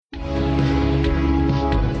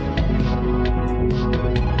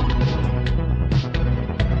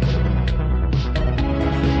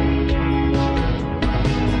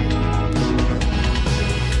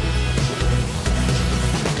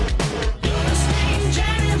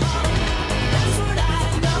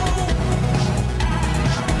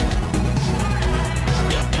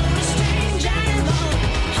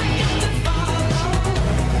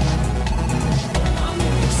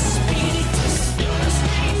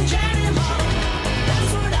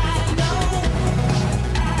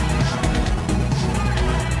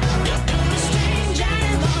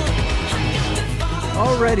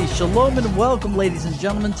Alrighty, shalom and welcome, ladies and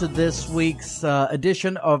gentlemen, to this week's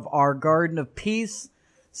edition of our Garden of Peace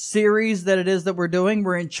series that it is that we're doing.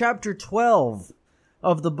 We're in chapter 12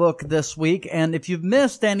 of the book this week, and if you've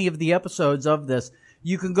missed any of the episodes of this,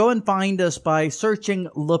 you can go and find us by searching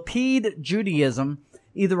Lapid Judaism,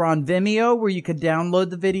 either on Vimeo, where you can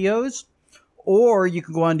download the videos, or you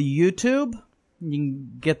can go onto YouTube, you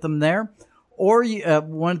can get them there. Or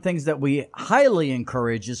one of the things that we highly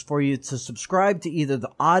encourage is for you to subscribe to either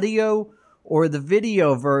the audio or the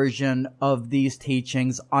video version of these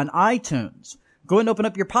teachings on iTunes. Go and open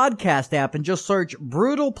up your podcast app and just search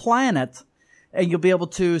Brutal Planet, and you'll be able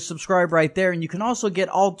to subscribe right there. And you can also get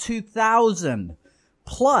all 2,000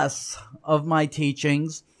 plus of my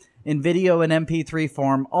teachings in video and MP3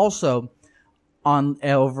 form also on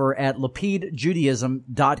over at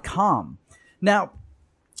lapidjudaism.com. Now,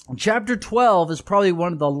 chapter 12 is probably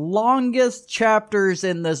one of the longest chapters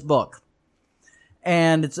in this book.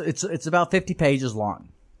 And it's about 50 pages long.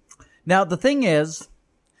 Now, the thing is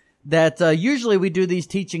that usually we do these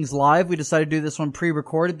teachings live. We decided to do this one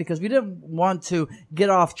pre-recorded because we didn't want to get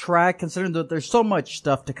off track, considering that there's so much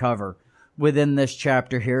stuff to cover within this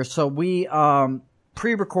chapter here. So we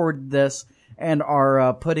pre-recorded this and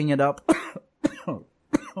are putting it up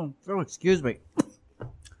excuse me,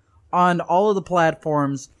 on all of the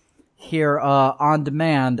platforms here on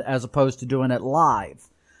demand, as opposed to doing it live.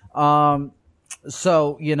 So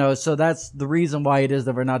that's the reason why it is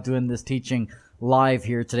that we're not doing this teaching live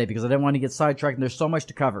here today, because I didn't want to get sidetracked and there's so much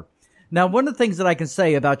to cover. Now, one of the things that I can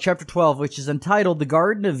say about chapter 12, which is entitled The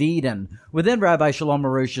Garden of Eden, within Rabbi Shalom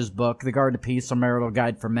Arush's book, The Garden of Peace, A Marital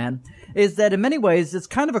Guide for Men, is that in many ways it's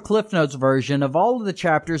kind of a Cliff Notes version of all of the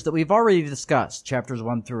chapters that we've already discussed, chapters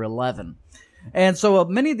 1 through 11. And so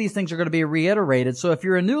many of these things are going to be reiterated. So if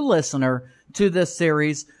you're a new listener to this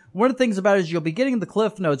series, one of the things about it is you'll be getting the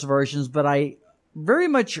Cliff Notes versions, but I very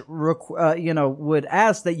much, would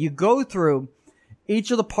ask that you go through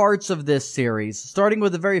each of the parts of this series, starting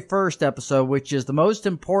with the very first episode, which is the most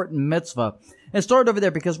important mitzvah, and start over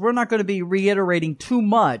there, because we're not going to be reiterating too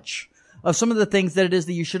much of some of the things that it is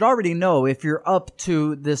that you should already know if you're up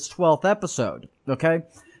to this 12th episode, okay?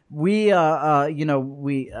 We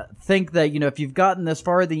think that, if you've gotten this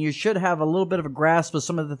far, then you should have a little bit of a grasp of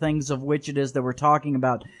some of the things of which it is that we're talking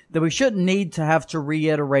about, that we shouldn't need to have to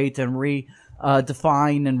reiterate and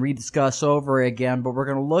redefine and rediscuss over again, but we're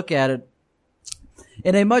going to look at it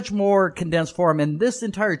in a much more condensed form. And this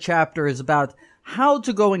entire chapter is about how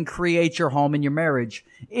to go and create your home and your marriage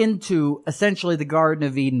into essentially the Garden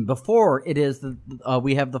of Eden before it is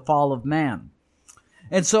we have the fall of man.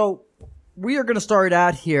 And so we are going to start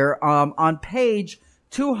out here on page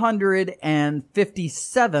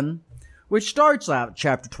 257, which starts out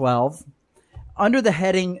chapter 12 under the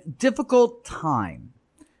heading Difficult Time.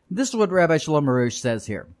 This is what Rabbi Shalom Arush says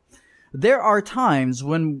here. There are times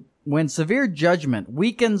when severe judgment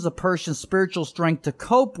weakens a person's spiritual strength to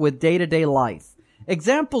cope with day-to-day life.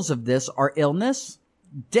 Examples of this are illness,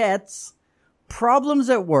 debts, problems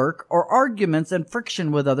at work, or arguments and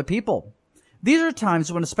friction with other people. These are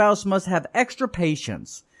times when a spouse must have extra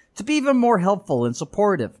patience to be even more helpful and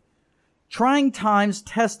supportive. Trying times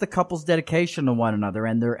test the couple's dedication to one another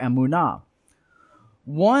and their emunah.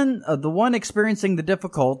 The one experiencing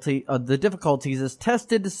the difficulties is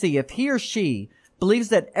tested to see if he or she believes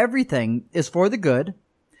that everything is for the good,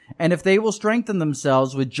 and if they will strengthen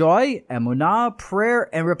themselves with joy, emunah, prayer,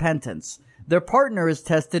 and repentance. Their partner is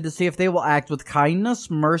tested to see if they will act with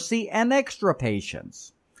kindness, mercy, and extra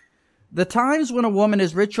patience. The times when a woman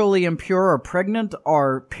is ritually impure or pregnant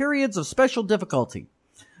are periods of special difficulty.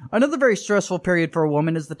 Another very stressful period for a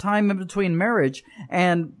woman is the time in between marriage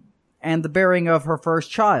and the bearing of her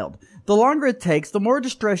first child. The longer it takes, the more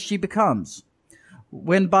distressed she becomes.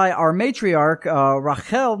 When by our matriarch,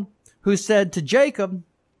 Rachel, who said to Jacob,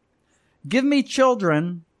 "Give me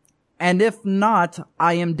children, and if not,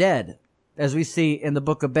 I am dead," as we see in the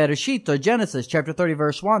book of Bereshit, or Genesis, chapter 30,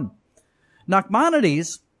 verse 1.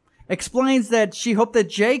 Nachmanides explains that she hoped that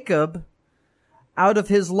Jacob, out of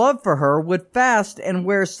his love for her, would fast and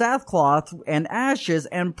wear sackcloth and ashes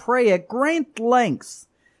and pray at great lengths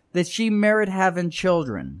that she merit having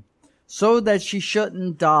children, so that she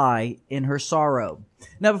shouldn't die in her sorrow.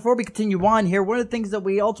 Now, before we continue on here, one of the things that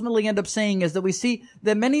we ultimately end up saying is that we see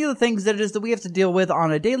that many of the things that it is that we have to deal with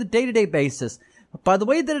on a day-to-day basis, by the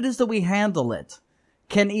way that it is that we handle it,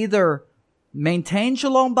 can either maintain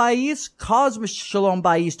shalom bayis, cause shalom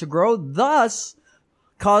bayis to grow, thus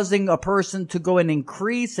causing a person to go and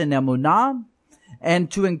increase in emunah,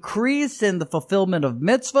 and to increase in the fulfillment of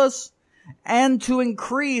mitzvahs, and to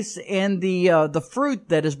increase in the fruit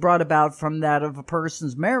that is brought about from that of a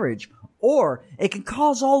person's marriage. Or it can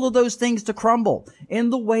cause all of those things to crumble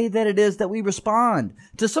in the way that it is that we respond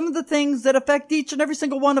to some of the things that affect each and every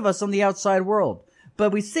single one of us on the outside world.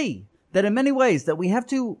 But we see that in many ways that we have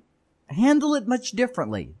to handle it much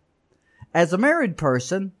differently as a married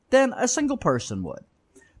person than a single person would.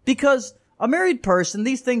 Because a married person,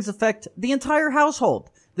 these things affect the entire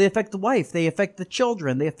household. They affect the wife. They affect the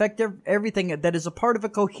children. They affect everything that is a part of a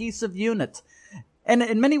cohesive unit. And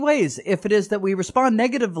in many ways, if it is that we respond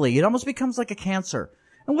negatively, it almost becomes like a cancer.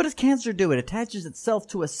 And what does cancer do? It attaches itself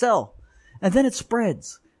to a cell, and then it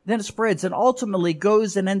spreads. And ultimately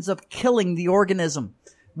goes and ends up killing the organism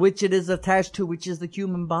which it is attached to, which is the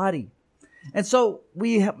human body. And so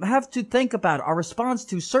we have to think about our response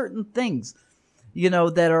to certain things,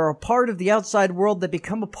 that are a part of the outside world that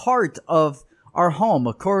become a part of our home,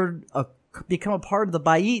 become a part of the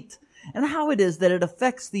bayit, and how it is that it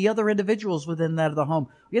affects the other individuals within that of the home.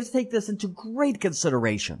 We have to take this into great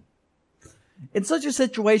consideration. In such a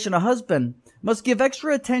situation, a husband must give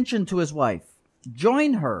extra attention to his wife,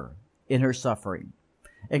 join her in her suffering,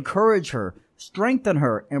 encourage her, strengthen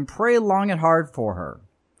her, and pray long and hard for her.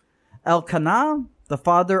 Elkanah, the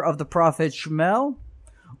father of the prophet Shmuel,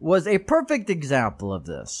 was a perfect example of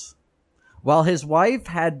this. While his wife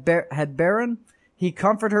had barren, he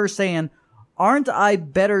comforted her, saying, "Aren't I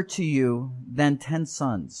better to you than 10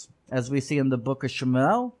 sons?" As we see in the book of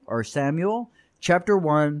Shmuel, or Samuel, chapter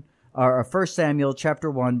 1, or 1 Samuel, chapter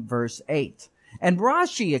 1, verse 8. And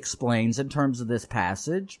Rashi explains in terms of this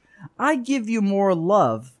passage, "I give you more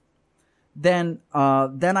love than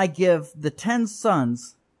I give the 10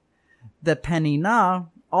 sons that Peninnah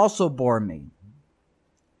also bore me."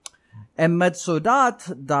 And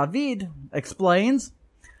Metzudat David explains,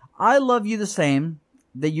 "I love you the same,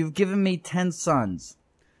 that you've given me 10 sons.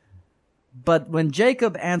 But when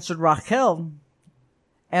Jacob answered Rachel,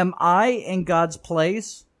 am I in God's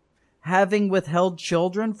place, having withheld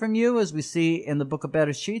children from you?" As we see in the book of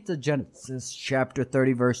Bereshit, Genesis chapter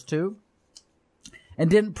 30, verse 2,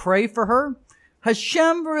 and didn't pray for her,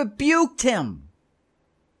 Hashem rebuked him,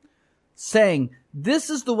 saying, "This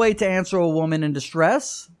is the way to answer a woman in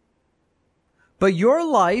distress. But your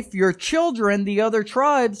life, your children, the other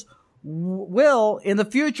tribes, will in the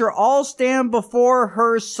future all stand before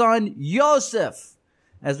her son Yosef,"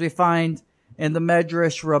 as we find in the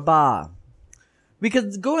Medrash Rabbah. We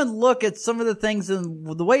could go and look at some of the things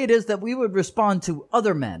and the way it is that we would respond to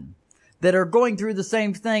other men that are going through the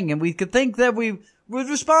same thing, and we could think that we would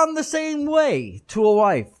respond the same way to a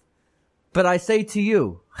wife. But I say to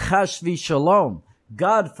you, Chas v'shalom,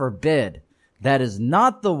 God forbid, that is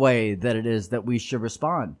not the way that it is that we should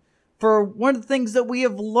respond. For one of the things that we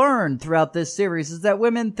have learned throughout this series is that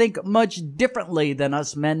women think much differently than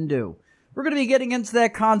us men do. We're going to be getting into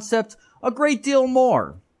that concept a great deal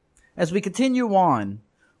more as we continue on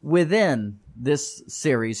within this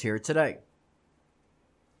series here today.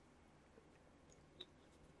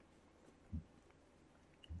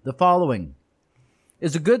 The following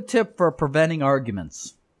is a good tip for preventing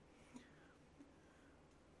arguments.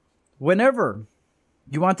 Whenever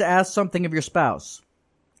you want to ask something of your spouse,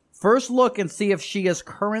 first look and see if she is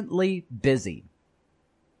currently busy,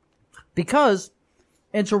 because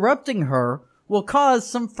interrupting her will cause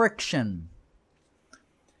some friction.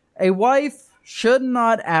 A wife should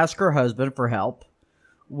not ask her husband for help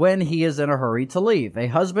when he is in a hurry to leave. A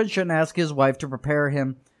husband shouldn't ask his wife to prepare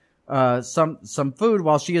him some food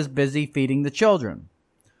while she is busy feeding the children.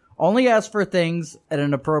 Only ask for things at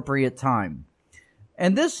an appropriate time.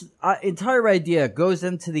 And this entire idea goes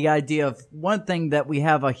into the idea of one thing that we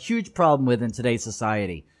have a huge problem with in today's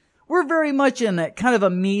society. We're very much in a kind of a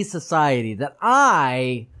me society, that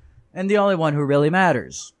I am the only one who really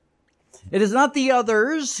matters. It is not the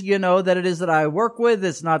others, that it is that I work with.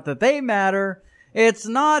 It's not that they matter. It's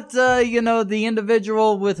not, the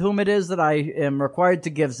individual with whom it is that I am required to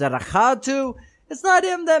give tzedakah to. It's not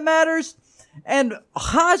him that matters. And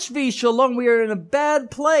Chas Shalom, we are in a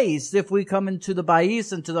bad place if we come into the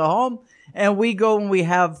bayis, into the home, and we go and we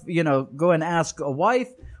have, go and ask a wife.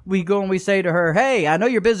 We go and we say to her, "Hey, I know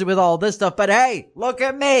you're busy with all this stuff, but hey, look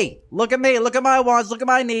at me. Look at me. Look at my wants. Look at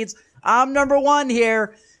my needs. I'm number one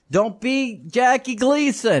here. Don't be Jackie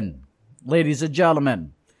Gleason, ladies and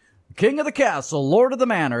gentlemen. King of the castle, Lord of the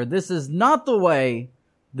manor." This is not the way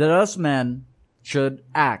that us men should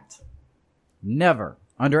act. Never.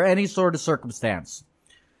 Under any sort of circumstance.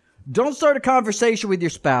 Don't start a conversation with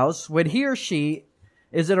your spouse when he or she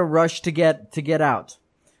is in a rush to get out.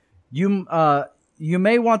 You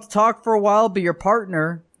may want to talk for a while, but your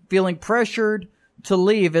partner, feeling pressured to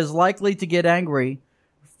leave, is likely to get angry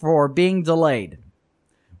for being delayed.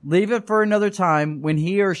 Leave it for another time when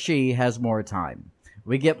he or she has more time.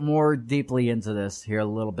 We get more deeply into this here a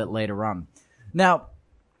little bit later on. Now,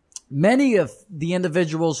 many of the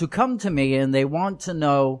individuals who come to me and they want to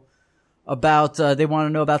know about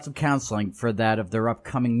some counseling for that of their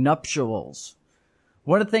upcoming nuptials.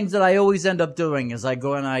 One of the things that I always end up doing is I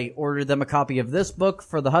go and I order them a copy of this book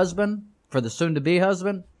for the husband, for the soon-to-be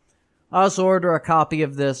husband. I also order a copy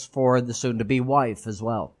of this for the soon-to-be wife as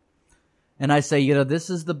well. And I say, this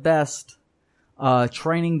is the best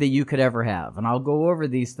training that you could ever have. And I'll go over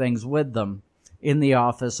these things with them in the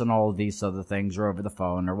office and all of these other things, or over the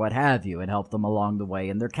phone or what have you, and help them along the way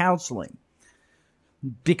in their counseling.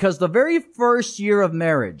 Because the very first year of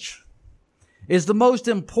marriage is the most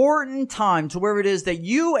important time to where it is that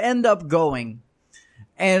you end up going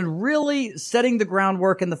and really setting the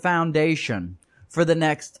groundwork and the foundation for the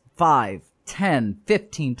next 5, 10,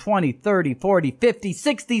 15, 20, 30, 40, 50,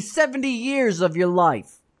 60, 70 years of your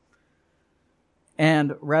life.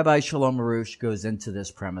 And Rabbi Shalom Arush goes into this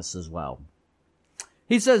premise as well.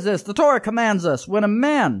 He says this, the Torah commands us, when a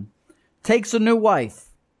man takes a new wife,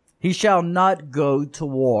 he shall not go to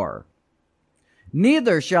war.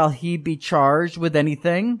 Neither shall he be charged with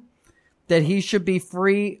anything, that he should be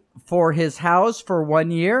free for his house for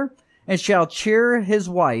 1 year, and shall cheer his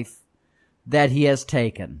wife that he has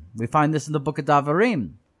taken. We find this in the book of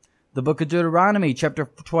Devarim, the book of Deuteronomy, chapter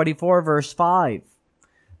 24, verse 5.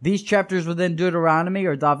 These chapters within Deuteronomy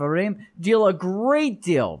or Devarim deal a great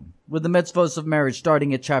deal with the mitzvos of marriage,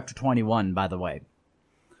 starting at chapter 21, by the way.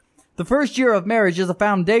 The first year of marriage is a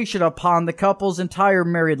foundation upon the couple's entire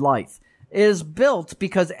married life. It is built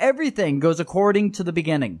because everything goes according to the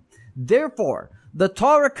beginning. Therefore, the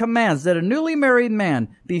Torah commands that a newly married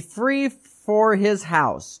man be free for his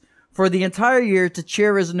house for the entire year to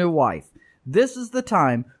cheer his new wife. This is the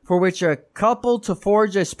time for which a couple to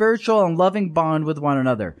forge a spiritual and loving bond with one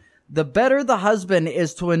another. The better the husband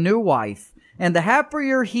is to a new wife, and the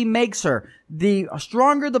happier he makes her, the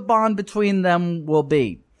stronger the bond between them will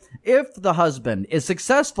be. If the husband is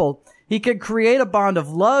successful, he can create a bond of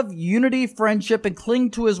love, unity, friendship, and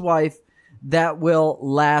cling to his wife that will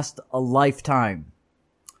last a lifetime.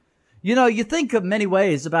 You think of many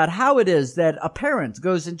ways about how it is that a parent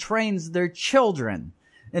goes and trains their children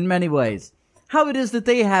in many ways. How it is that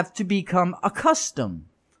they have to become accustomed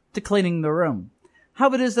to cleaning the room.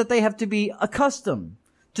 How it is that they have to be accustomed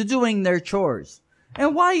to doing their chores.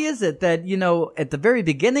 And why is it that, at the very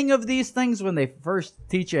beginning of these things, when they first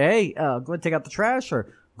teach you, hey, go and take out the trash,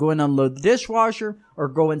 or go and unload the dishwasher, or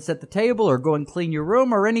go and set the table, or go and clean your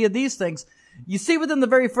room, or any of these things, you see within the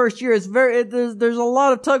very first year, there's a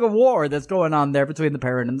lot of tug of war that's going on there between the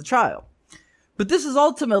parent and the child. But this is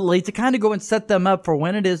ultimately to kind of go and set them up for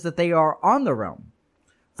when it is that they are on their own.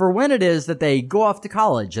 For when it is that they go off to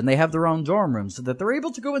college and they have their own dorm room, so that they're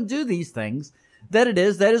able to go and do these things that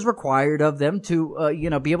is required of them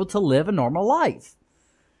to, be able to live a normal life.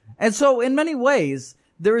 And so in many ways,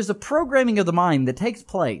 there is a programming of the mind that takes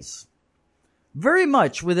place very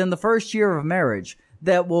much within the first year of marriage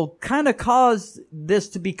that will kind of cause this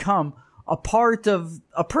to become a part of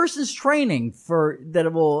a person's training that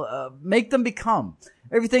it will make them become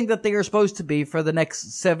everything that they are supposed to be for the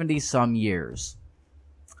next 70 some years.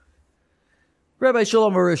 Rabbi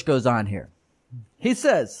Shalom Arush goes on here. He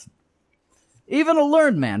says, even a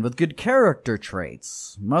learned man with good character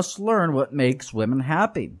traits must learn what makes women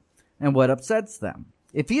happy and what upsets them.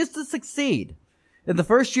 If he is to succeed in the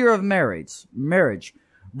first year of marriage,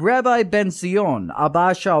 Rabbi Ben Zion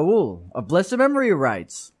Abba Shaul of blessed memory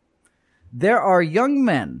writes, there are young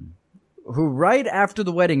men who right after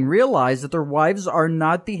the wedding realize that their wives are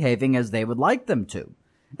not behaving as they would like them to,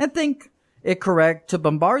 and think it correct to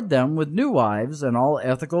bombard them with new wives and all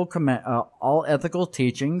ethical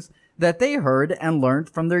teachings that they heard and learned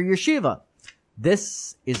from their yeshiva.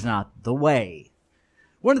 This is not the way.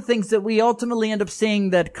 One of the things that we ultimately end up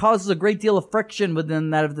seeing that causes a great deal of friction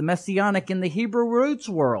within that of the Messianic and the Hebrew roots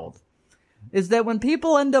world is that when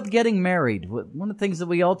people end up getting married, one of the things that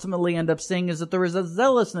we ultimately end up seeing is that there is a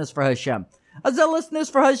zealousness for Hashem. A zealousness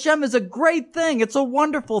for Hashem is a great thing. It's a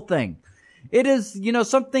wonderful thing. It is,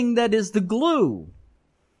 something that is the glue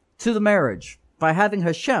to the marriage by having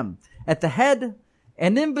Hashem at the head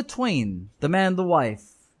and in between the man and the wife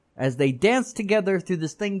as they dance together through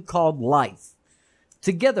this thing called life.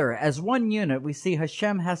 Together as one unit, we see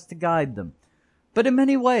Hashem has to guide them. But in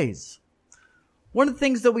many ways, one of the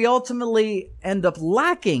things that we ultimately end up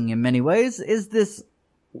lacking in many ways is this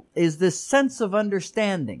sense of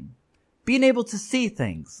understanding, being able to see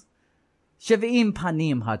things. Shev'im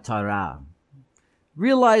panim haTorah,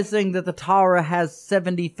 realizing that the Torah has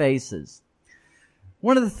 70 faces.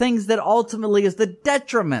 One of the things that ultimately is the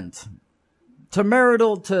detriment to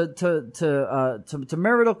marital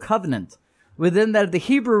covenant within that the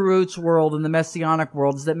Hebrew roots world and the Messianic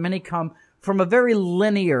world is that many come from a very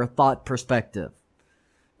linear thought perspective.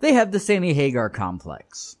 They have the Sammy Hagar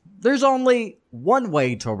complex. There's only one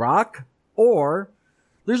way to rock, or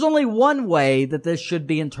there's only one way that this should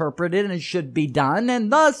be interpreted and it should be done,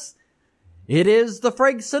 and thus it is the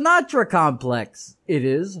Frank Sinatra complex. It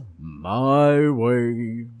is my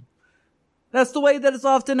way. That's the way that it's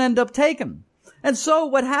often end up taken. And so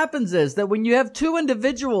what happens is that when you have two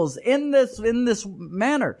individuals in this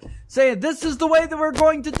manner saying, this is the way that we're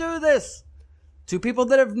going to do this, two people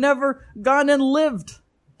that have never gone and lived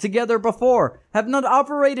together before, have not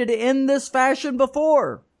operated in this fashion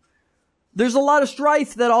before, there's a lot of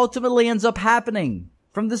strife that ultimately ends up happening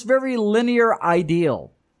from this very linear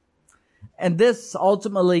ideal. And this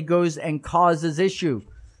ultimately goes and causes issue.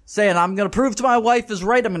 Saying, I'm going to prove to my wife is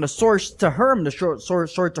right. I'm going to source to her. I'm going to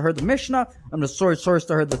source to her the Mishnah. I'm going to source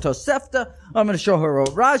to her the Tosefta. I'm going to show her what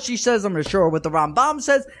Rashi says. I'm going to show her what the Rambam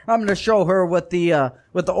says. I'm going to show her what the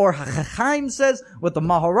Or HaChaim says, what the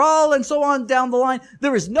Maharal, and so on down the line.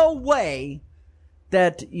 There is no way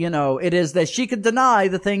that, it is that she could deny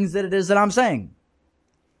the things that it is that I'm saying.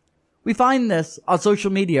 We find this on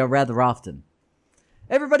social media rather often.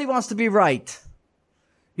 Everybody wants to be right.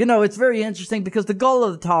 It's very interesting because the goal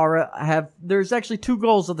of the Torah there's actually two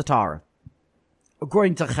goals of the Torah,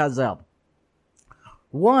 according to Chazal.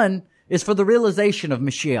 One is for the realization of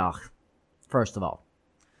Mashiach, first of all.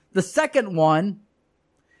 The second one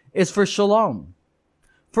is for Shalom.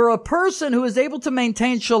 For a person who is able to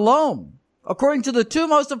maintain Shalom, according to the two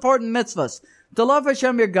most important mitzvahs, to love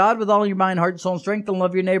Hashem your God with all your mind, heart, soul, and strength, and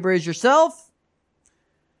love your neighbor as yourself,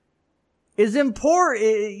 is important.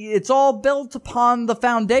 It's all built upon the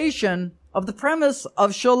foundation of the premise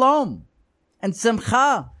of Shalom and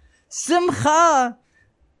Simcha. Simcha,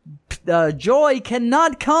 joy,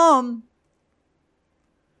 cannot come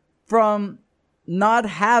from not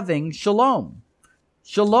having Shalom.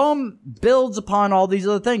 Shalom builds upon all these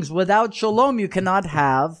other things. Without Shalom, you cannot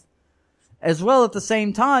have, as well at the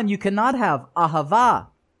same time, you cannot have Ahava.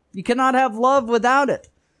 You cannot have love without it.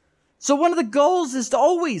 So one of the goals is to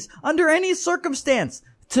always, under any circumstance,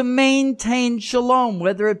 to maintain Shalom,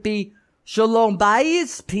 whether it be Shalom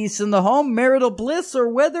Bayis, peace in the home, marital bliss, or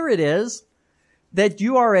whether it is that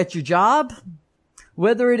you are at your job,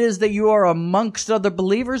 whether it is that you are amongst other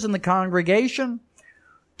believers in the congregation.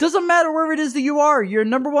 Doesn't matter where it is that you are, your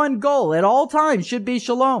number one goal at all times should be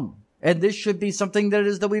Shalom. And this should be something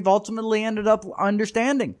that we've ultimately ended up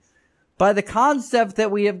understanding by the concept that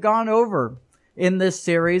we have gone over in this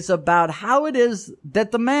series about how it is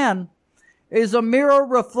that the man is a mirror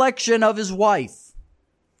reflection of his wife.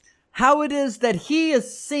 How it is that he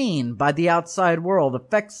is seen by the outside world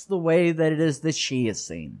affects the way that it is that she is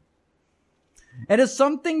seen. And it's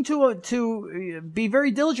something to be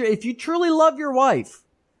very diligent. If you truly love your wife,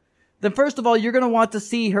 then first of all, you're going to want to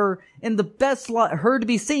see her in the best light, her to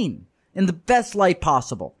be seen in the best light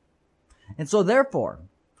possible. And so therefore,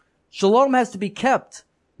 Shalom has to be kept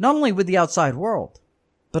not only with the outside world,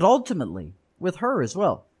 but ultimately with her as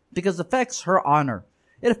well, because it affects her honor.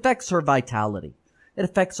 It affects her vitality. It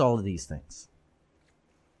affects all of these things.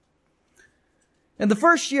 In the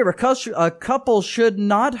first year, a couple should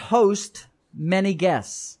not host many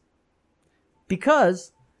guests,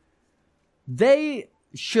 because they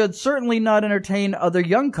should certainly not entertain other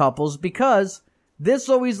young couples, because this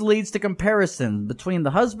always leads to comparison between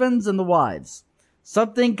the husbands and the wives.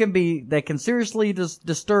 Something that can seriously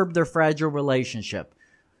disturb their fragile relationship.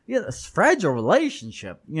 Yeah, this fragile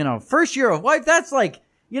relationship, first year of wife, that's like,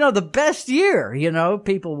 the best year,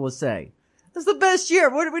 people will say. That's the best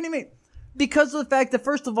year. What do you mean? Because of the fact that,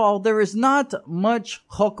 first of all, there is not much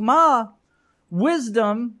chokmah,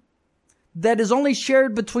 wisdom, that is only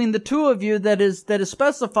shared between the two of you, that is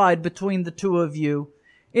specified between the two of you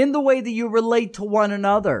in the way that you relate to one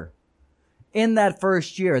another. In that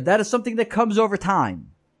first year. That is something that comes over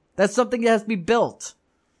time. That's something that has to be built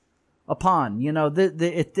upon.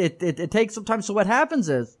 It takes some time. So what happens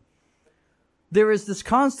is, there is this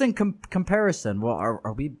constant comparison. Well,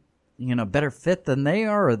 are we, better fit than they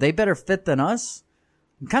are? Are they better fit than us?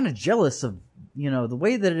 I'm kind of jealous of, the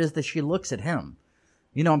way that it is that she looks at him.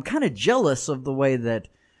 I'm kind of jealous of the way that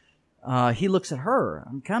he looks at her.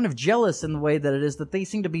 I'm kind of jealous in the way that it is that they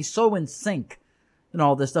seem to be so in sync. And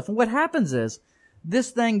all this stuff. And what happens is,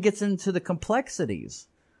 this then gets into the complexities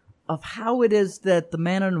of how it is that the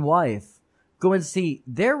man and wife go and see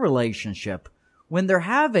their relationship when they're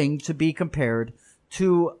having to be compared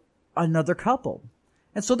to another couple.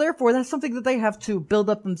 And so therefore, that's something that they have to build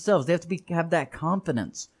up themselves. They have to have that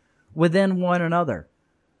confidence within one another.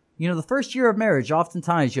 The first year of marriage,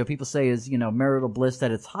 oftentimes, people say is, marital bliss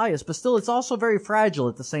at its highest, but still it's also very fragile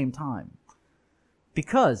at the same time.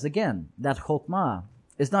 Because, again, that chokmah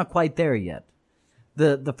is not quite there yet.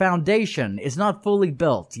 The foundation is not fully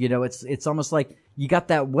built. It's almost like you got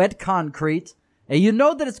that wet concrete, and you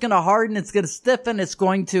know that it's going to harden, it's going to stiffen, it's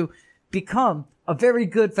going to become a very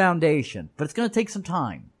good foundation. But it's going to take some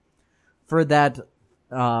time for that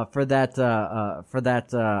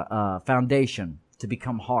foundation to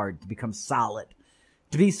become hard, to become solid,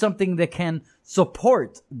 to be something that can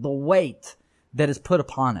support the weight that is put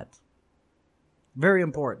upon it. Very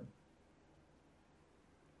important.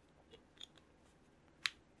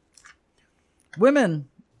 Women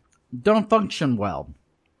don't function well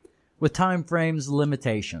with time frames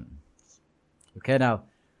limitations. Okay, now,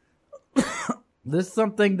 this is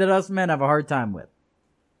something that us men have a hard time with.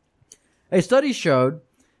 A study showed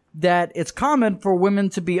that it's common for women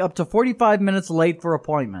to be up to 45 minutes late for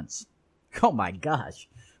appointments. Oh my gosh,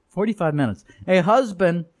 45 minutes. A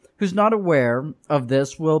husband who's not aware of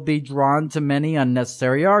this will be drawn to many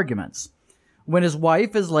unnecessary arguments. When his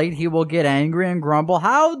wife is late, he will get angry and grumble.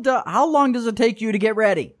 How long does it take you to get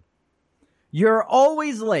ready? You're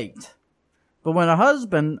always late. But when a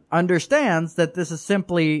husband understands that this is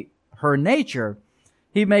simply her nature,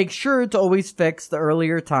 he makes sure to always fix the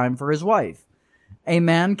earlier time for his wife. A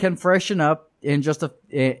man can freshen up in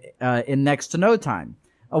in next to no time.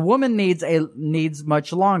 A woman needs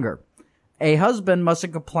much longer. A husband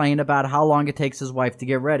mustn't complain about how long it takes his wife to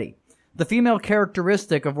get ready. The female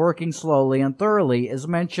characteristic of working slowly and thoroughly is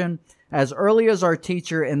mentioned as early as our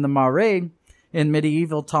teacher in the Marital, in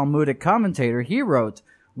medieval Talmudic commentator. He wrote,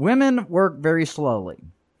 "Women work very slowly."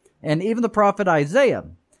 And even the prophet Isaiah,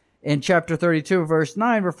 in chapter 32, verse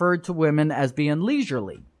 9, referred to women as being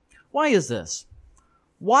leisurely. Why is this?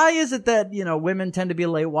 Why is it that, women tend to be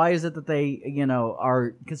late? Why is it that they,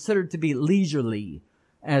 are considered to be leisurely,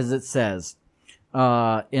 as it says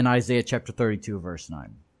in Isaiah chapter 32, verse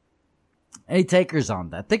 9? Any takers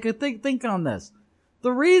on that? Think on this.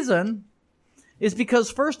 The reason is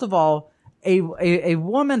because, first of all, a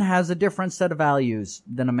woman has a different set of values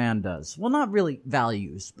than a man does. Well, not really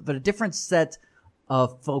values, but a different set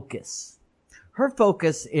of focus. Her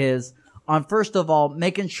focus is on, first of all,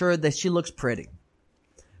 making sure that she looks pretty.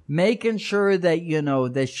 Making sure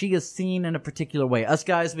that, that she is seen in a particular way. Us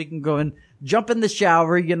guys, we can go and jump in the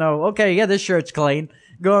shower, okay, yeah, this shirt's clean.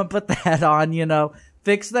 Go and put that on,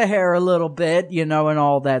 fix the hair a little bit, and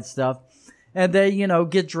all that stuff. And then,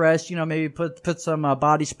 get dressed, maybe put some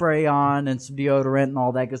body spray on and some deodorant and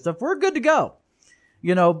all that good stuff. We're good to go.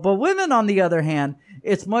 But women, on the other hand,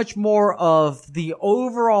 it's much more of the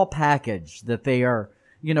overall package that they are,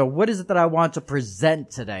 what is it that I want to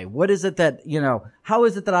present today? What is it that, how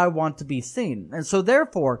is it that I want to be seen? And so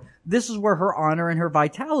therefore, this is where her honor and her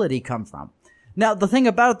vitality come from. Now, the thing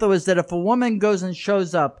about it, though, is that if a woman goes and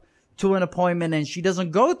shows up to an appointment and she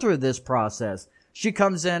doesn't go through this process, she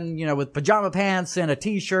comes in, with pajama pants and a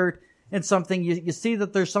t-shirt and something, you see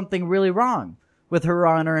that there's something really wrong with her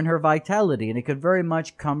honor and her vitality. And it could very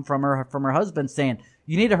much come from her husband saying,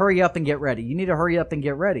 you need to hurry up and get ready. You need to hurry up and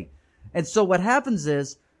get ready. And so what happens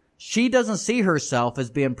is she doesn't see herself as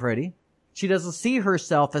being pretty. She doesn't see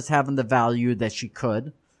herself as having the value that she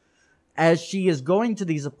could. As she is going to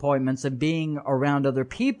these appointments and being around other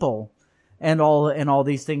people and all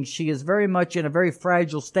these things, she is very much in a very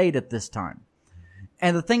fragile state at this time.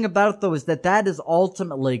 And the thing about it, though, is that is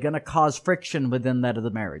ultimately going to cause friction within that of the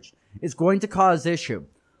marriage. It's going to cause issue.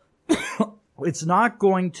 It's not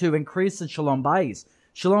going to increase in Shalom Bayis.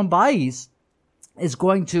 Shalom Bayis is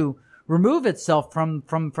going to remove itself from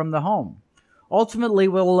the home. Ultimately,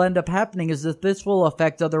 what will end up happening is that this will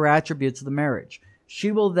affect other attributes of the marriage.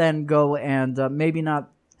 She will then go and maybe not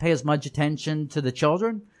pay as much attention to the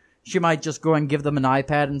children. She might just go and give them an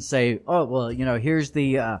iPad and say, oh, well, here's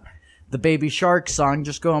the Baby Shark song.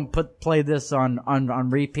 Just go and play this on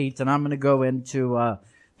repeat, and I'm going to go into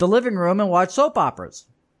the living room and watch soap operas.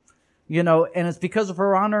 And it's because of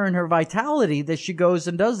her honor and her vitality that she goes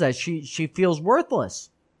and does that. She feels worthless.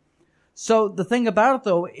 So the thing about it,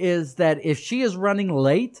 though, is that if she is running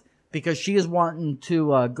late because she is wanting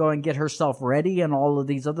to go and get herself ready and all of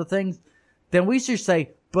these other things, then we should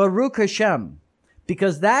say, Baruch Hashem.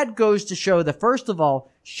 Because that goes to show that, first of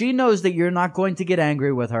all, she knows that you're not going to get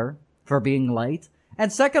angry with her for being late.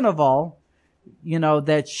 And second of all,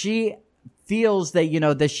 that she feels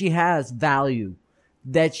that, that she has value,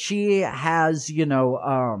 that she has,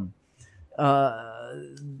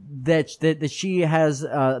 that she has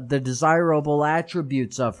the desirable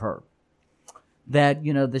attributes of her, that,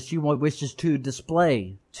 that she wishes to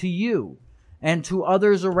display to you and to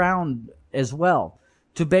others around as well.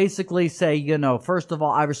 to basically say, first of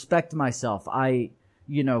all, I respect myself. I,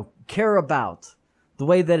 care about the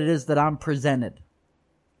way that it is that I'm presented.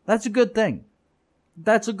 That's a good thing.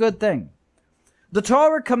 That's a good thing. The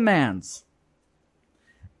Torah commands,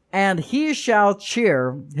 and he shall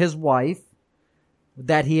cheer his wife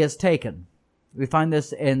that he has taken. We find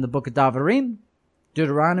this in the book of Devarim,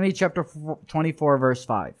 Deuteronomy chapter 24, verse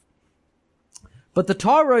 5. But the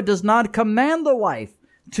Torah does not command the wife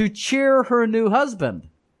to cheer her new husband.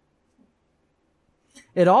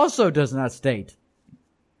 It also does not state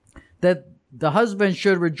that the husband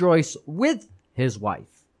should rejoice with his wife.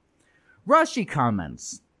 Rashi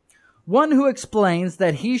comments, one who explains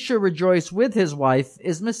that he should rejoice with his wife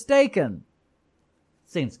is mistaken.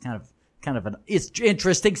 Seems kind of an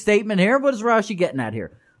interesting statement here. What is Rashi getting at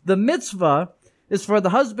here? The mitzvah is for the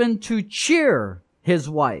husband to cheer his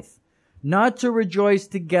wife, not to rejoice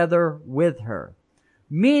together with her,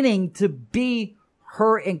 meaning to be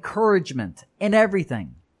her encouragement in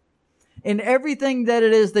everything. In everything that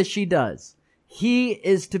it is that she does, he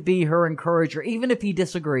is to be her encourager, even if he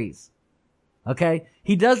disagrees. Okay?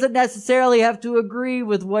 He doesn't necessarily have to agree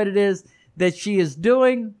with what it is that she is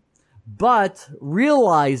doing, but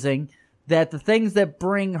realizing that the things that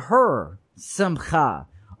bring her simcha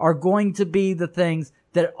are going to be the things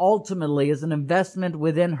that ultimately is an investment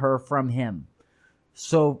within her from him.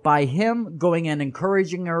 So by him going and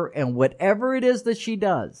encouraging her in whatever it is that she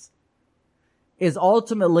does is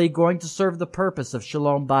ultimately going to serve the purpose of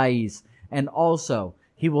Shalom Bayis, and also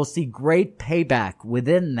he will see great payback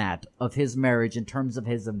within that of his marriage in terms of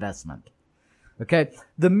his investment. Okay?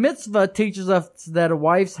 The mitzvah teaches us that a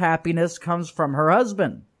wife's happiness comes from her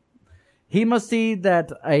husband. He must see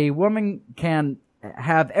that a woman can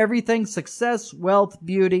have everything: success, wealth,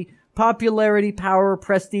 beauty, popularity, power,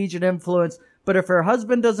 prestige, and influence. But if her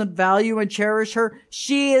husband doesn't value and cherish her,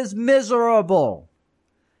 she is miserable.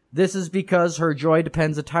 This is because her joy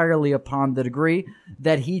depends entirely upon the degree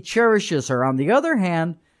that he cherishes her. On the other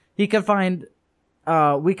hand, we can find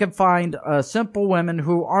simple women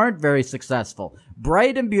who aren't very successful,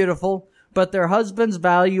 bright and beautiful, but their husbands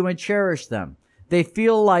value and cherish them. They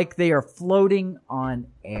feel like they are floating on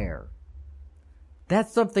air.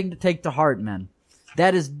 That's something to take to heart, men.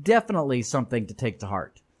 That is definitely something to take to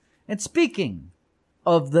heart. And speaking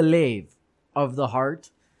of the lev, of the heart,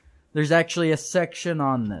 there's actually a section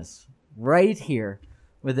on this right here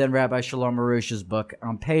within Rabbi Shalom Arush's book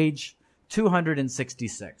on page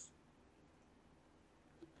 266.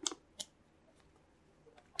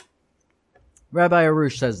 Rabbi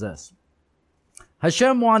Arush says this: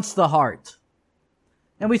 Hashem wants the heart.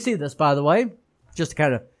 And we see this, by the way, just to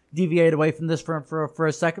kind of deviate away from this for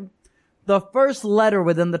a second. The first letter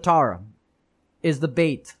within the Torah is the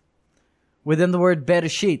Beit. Within the word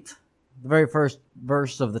Bereshit, the very first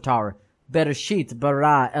verse of the Torah, Bereshit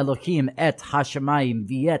bara Elohim et hashamayim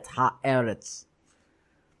v'et ha'eretz.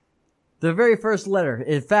 The very first letter.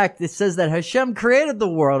 In fact, it says that Hashem created the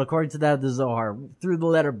world, according to that of the Zohar, through the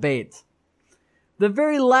letter Beit. The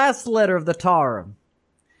very last letter of the Torah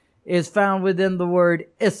is found within the word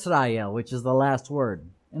Israel, which is the last word,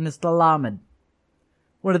 and it's the Lamed.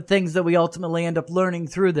 One of the things that we ultimately end up learning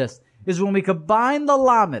through this is when we combine the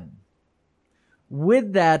Lamed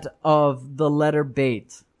with that of the letter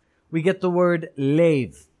Beit, we get the word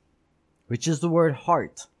Lev, which is the word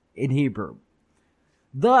heart in Hebrew.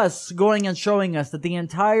 Thus, going and showing us that the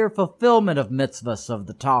entire fulfillment of mitzvahs of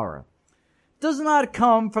the Torah does not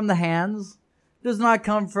come from the hands, does not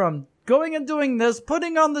come from going and doing this,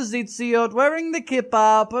 putting on the zitziot, wearing the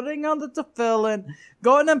kippah, putting on the tefillin,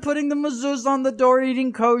 going and putting the mezuzah on the door,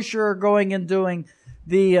 eating kosher, going and doing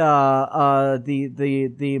the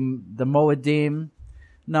moedim,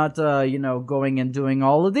 not, going and doing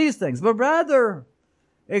all of these things, but rather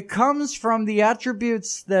it comes from the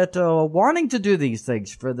attributes that, wanting to do these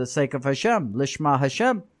things for the sake of Hashem, lishma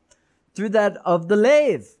Hashem, through that of the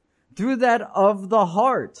lev, through that of the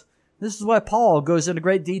heart. This is why Paul goes into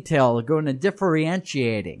great detail, going and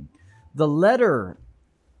differentiating the letter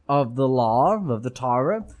of the law, of the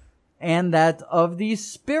Torah, and that of the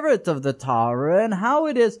spirit of the Torah, and how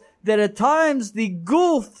it is that at times the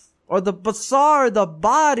guf, or the basar, the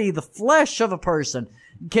body, the flesh of a person,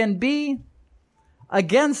 can be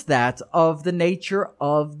against that of the nature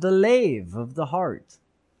of the lev, of the heart.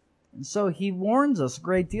 And so he warns us a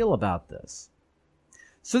great deal about this.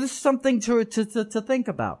 So this is something to think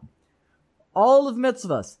about. All of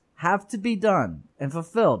mitzvahs have to be done and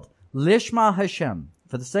fulfilled, lishma Hashem,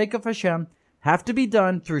 for the sake of Hashem, have to be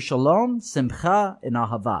done through shalom, simcha, and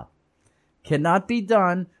ahava. Cannot be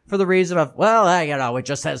done for the reason of, it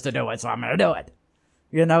just says to do it, so I'm going to do it.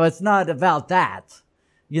 It's not about that.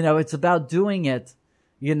 It's about doing it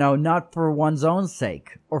not for one's own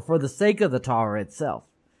sake or for the sake of the Torah itself,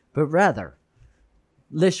 but rather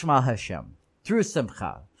lishma Hashem, through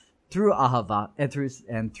simcha, through ahava,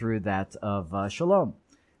 and through that of shalom.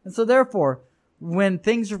 And so therefore, when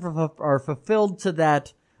things are fulfilled to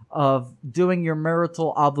that of doing your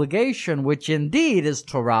marital obligation, which indeed is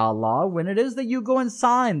Torah law, when it is that you go and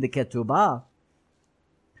sign the ketubah,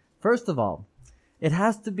 first of all, it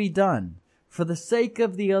has to be done for the sake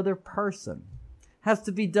of the other person. It has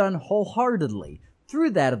to be done wholeheartedly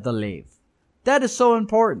through that of the lev. That is so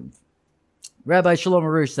important. Rabbi Shalom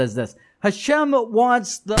Arush says this: Hashem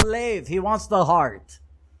wants the lev. He wants the heart.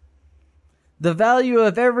 The value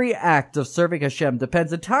of every act of serving Hashem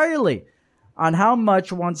depends entirely on how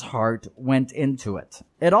much one's heart went into it.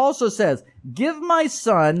 It also says, give my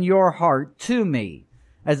son your heart to me,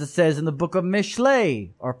 as it says in the book of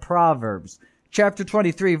Mishlei, or Proverbs, chapter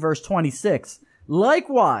 23, verse 26.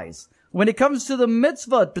 Likewise, when it comes to the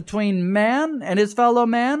mitzvot between man and his fellow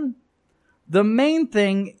man, the main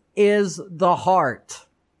thing is the heart.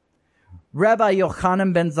 Rabbi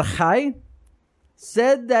Yochanan ben Zakkai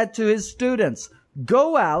said that to his students,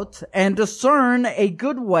 go out and discern a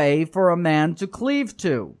good way for a man to cleave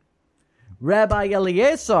to. Rabbi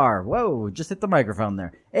Eliezer, just hit the microphone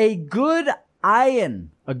there, a good ayin,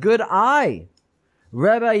 a good eye.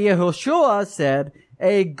 Rabbi Yehoshua said,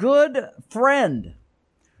 a good friend.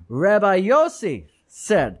 Rabbi Yossi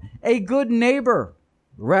said, a good neighbor.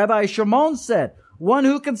 Rabbi Shimon said, one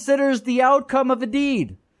who considers the outcome of a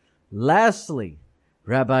deed. Lastly,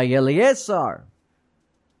 Rabbi Eliezer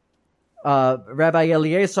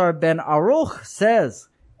ben Aruch says,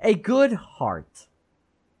 a good heart.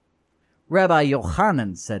 Rabbi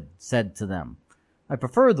Yochanan said to them, I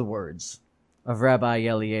prefer the words of Rabbi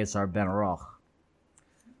Eliezer ben Aruch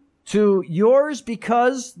to yours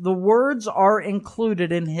because the words are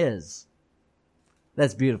included in his.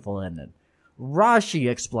 That's beautiful, isn't it? Rashi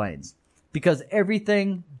explains, because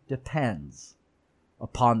everything depends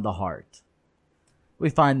upon the heart. We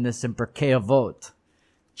find this in Pirkei Avot,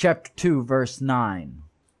 chapter 2, verse 9.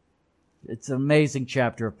 It's an amazing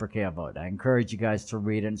chapter of Pirkei Avot. I encourage you guys to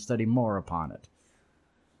read it and study more upon it.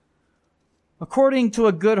 According to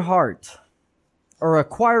a good heart, or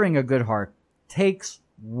acquiring a good heart, takes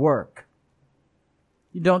work.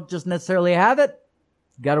 You don't just necessarily have it,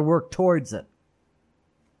 you got to work towards it.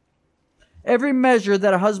 Every measure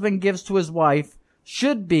that a husband gives to his wife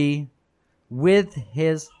should be with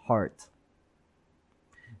his heart.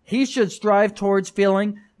 He should strive towards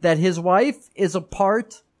feeling that his wife is a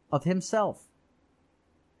part of himself.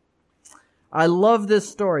 I love this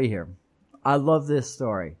story here. I love this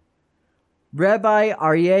story. Rabbi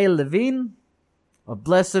Aryeh Levine, of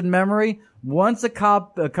blessed memory, once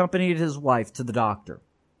accompanied his wife to the doctor.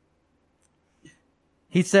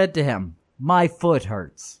 He said to him, my foot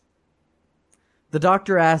hurts. The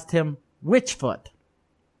doctor asked him, which foot?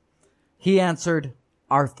 He answered,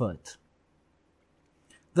 our foot.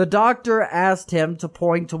 The doctor asked him to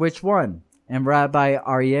point to which one, and Rabbi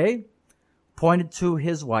Aryeh pointed to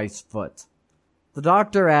his wife's foot. The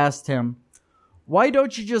doctor asked him, why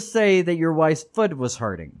don't you just say that your wife's foot was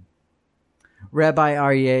hurting? Rabbi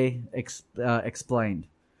Aryeh explained,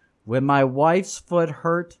 when my wife's foot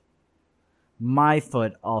hurt, my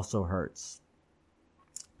foot also hurts.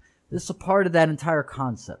 This is a part of that entire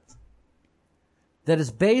concept that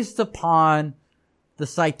is based upon the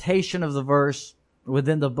citation of the verse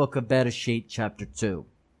within the book of Bereshit, chapter 2,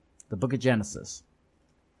 the book of Genesis.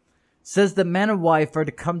 It says that man and wife are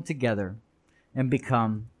to come together and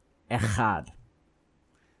become echad.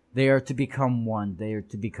 They are to become one. They are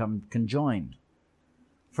to become conjoined.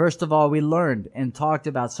 First of all, we learned and talked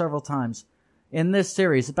about several times in this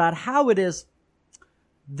series about how it is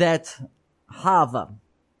that Hava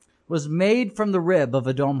was made from the rib of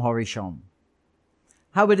Adam Harishon.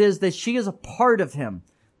 How it is that she is a part of him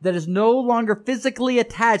that is no longer physically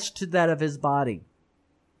attached to that of his body.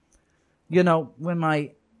 You know, when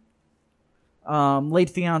my late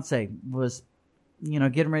fiance was,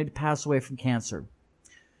 getting ready to pass away from cancer,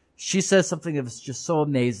 she says something that was just so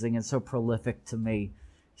amazing and so prolific to me.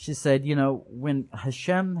 She said, when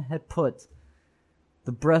Hashem had put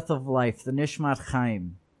the breath of life, the Nishmat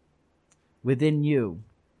Chaim, within you,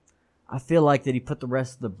 I feel like that he put the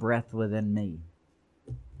rest of the breath within me.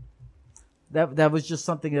 That was just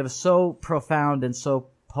something that was so profound and so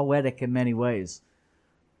poetic in many ways.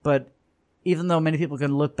 But even though many people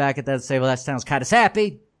can look back at that and say, well, that sounds kind of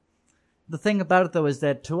sappy, the thing about it, though, is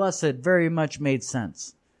that to us it very much made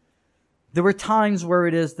sense. There were times where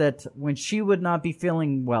it is that when she would not be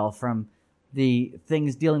feeling well from the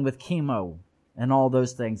things dealing with chemo and all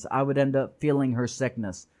those things, I would end up feeling her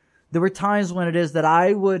sickness. There were times when it is that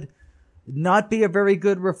I would not be a very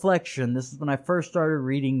good reflection. This is when I first started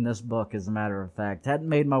reading this book, as a matter of fact. Hadn't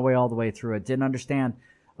made my way all the way through it. Didn't understand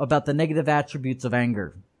about the negative attributes of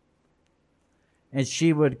anger. And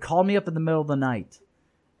she would call me up in the middle of the night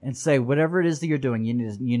and say, whatever it is that you're doing, you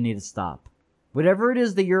need to stop. Whatever it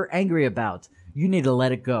is that you're angry about, you need to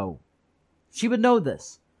let it go. She would know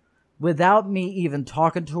this. Without me even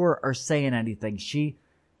talking to her or saying anything, she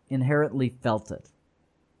inherently felt it.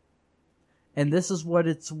 And this is what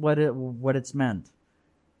it's meant.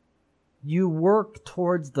 You work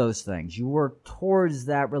towards those things. You work towards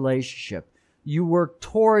that relationship. You work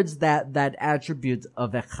towards that attribute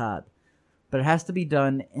of echad. But it has to be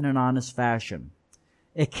done in an honest fashion.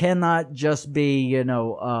 It cannot just be, saying,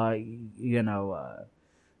 oh,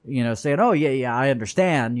 yeah, I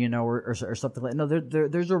understand, or something like that. No,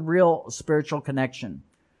 there's a real spiritual connection.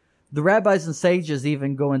 The rabbis and sages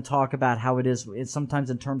even go and talk about how it's sometimes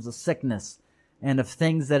in terms of sickness and of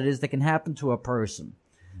things that it is that can happen to a person.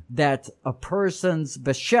 That a person's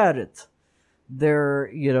besheret, their,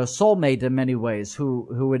 soulmate in many ways,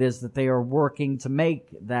 who it is that they are working to make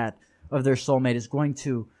that of their soulmate, is going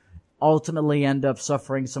to ultimately end up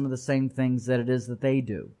suffering some of the same things that it is that they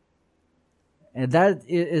do. And that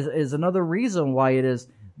is another reason why it is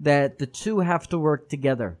that the two have to work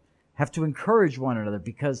together, have to encourage one another,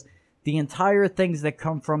 because the entire things that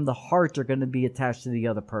come from the heart are going to be attached to the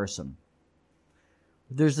other person.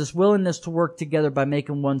 There's this willingness to work together by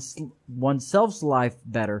making oneself's life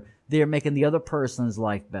better. They are making the other person's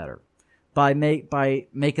life better. By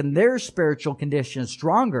making their spiritual condition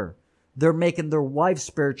stronger, they're making their wife's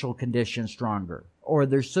spiritual condition stronger, or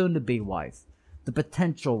their soon-to-be wife, the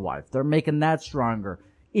potential wife. They're making that stronger,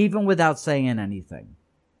 even without saying anything.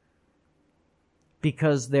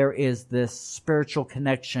 Because there is this spiritual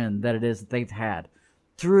connection that it is that they've had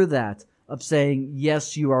through that of saying,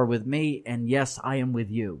 yes, you are with me, and yes, I am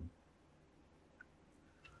with you.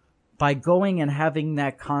 By going and having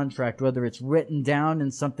that contract, whether it's written down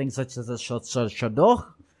in something such as a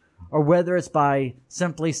shadoch, or whether it's by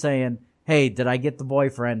simply saying, hey, did I get the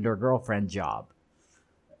boyfriend or girlfriend job?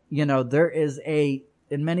 There is in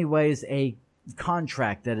many ways, a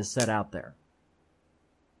contract that is set out there.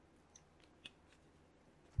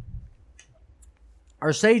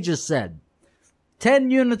 Our sages said,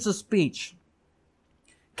 10 units of speech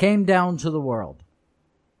came down to the world.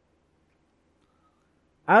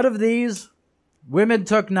 Out of these, women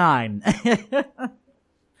took 9.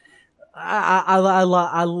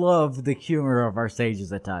 I love the humor of our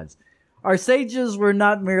sages at times. Our sages were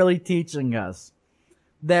not merely teaching us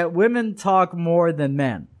that women talk more than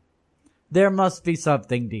men. There must be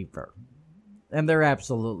something deeper. And there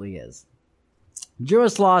absolutely is.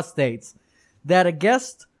 Jewish law states that a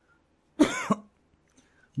guest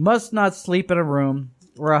must not sleep in a room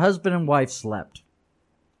where a husband and wife slept,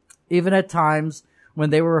 even at times when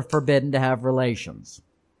they were forbidden to have relations.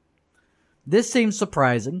 This seems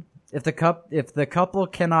surprising. If the couple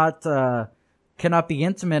cannot be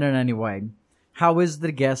intimate in any way, how is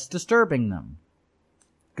the guest disturbing them?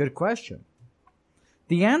 Good question.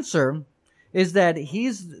 The answer is that he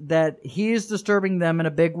is disturbing them in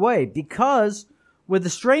a big way, because with a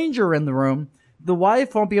stranger in the room, the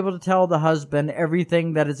wife won't be able to tell the husband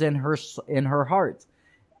everything that is in her heart,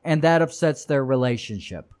 and that upsets their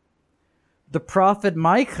relationship. The prophet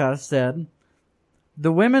Micah said,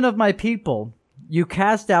 "The women of my people you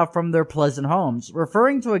cast out from their pleasant homes,"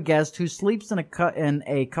 referring to a guest who sleeps in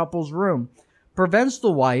a couple's room, prevents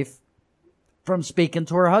the wife from speaking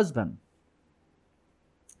to her husband.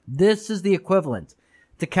 This is the equivalent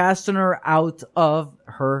to casting her out of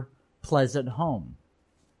her pleasant home.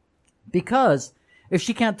 Because if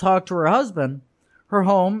she can't talk to her husband, her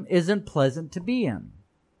home isn't pleasant to be in.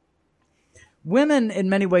 Women, in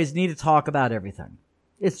many ways, need to talk about everything.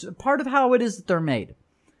 It's part of how it is that they're made.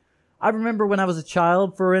 I remember when I was a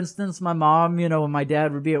child, for instance, my mom, when my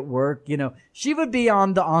dad would be at work, she would be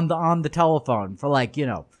on the telephone for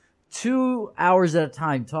 2 hours at a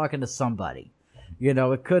time talking to somebody.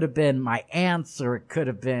 It could have been my aunts, or it could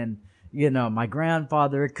have been, my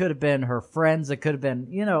grandfather. It could have been her friends. It could have been,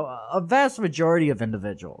 a vast majority of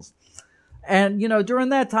individuals. And, during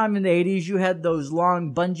that time in the 80s, you had those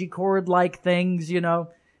long bungee cord-like things, and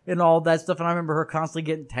all that stuff. And I remember her constantly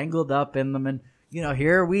getting tangled up in them. And,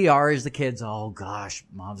 here we are as the kids. Oh gosh,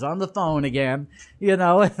 mom's on the phone again, and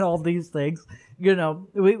all these things. We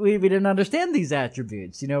didn't understand these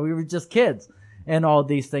attributes. We were just kids and all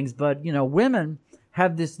these things. But, women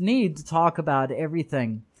have this need to talk about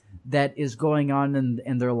everything that is going on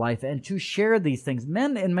in their life and to share these things.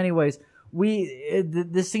 Men, in many ways,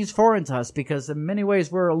 this seems foreign to us, because in many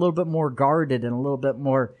ways we're a little bit more guarded and a little bit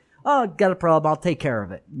more oh, got a problem, I'll take care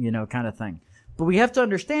of it, kind of thing. But we have to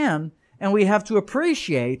understand and we have to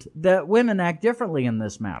appreciate that women act differently in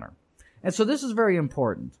this matter. And so this is very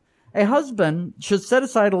important. A husband should set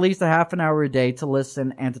aside at least a half an hour a day to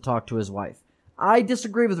listen and to talk to his wife. I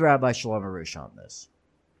disagree with Rabbi Shalom Arush on this.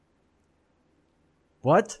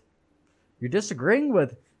 What? You're disagreeing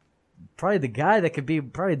with probably the guy that could be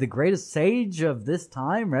probably the greatest sage of this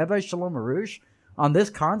time, Rabbi Shalom Arush, on this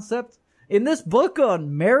concept? In this book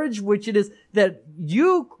on marriage, which it is that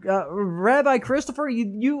you, Rabbi Christopher,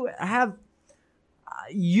 you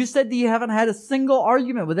said that you haven't had a single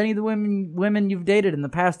argument with any of the women you've dated in the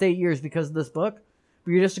past 8 years because of this book.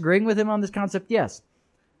 But you're disagreeing with him on this concept? Yes.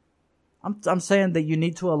 I'm saying that you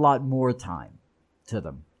need to allot more time to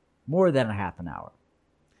them. More than a half an hour.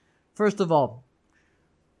 First of all,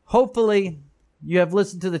 hopefully you have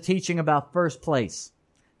listened to the teaching about first place.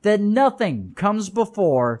 That nothing comes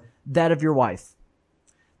before that of your wife.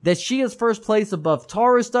 That she is first place above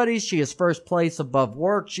Torah studies. She is first place above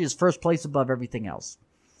work. She is first place above everything else.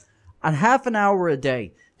 A half an hour a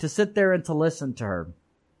day to sit there and to listen to her.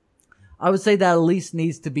 I would say that at least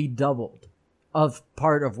needs to be doubled of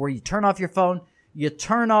part of where you turn off your phone, you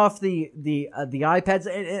turn off the iPads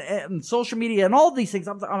and social media and all these things.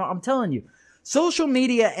 I'm telling you, social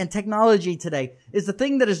media and technology today is the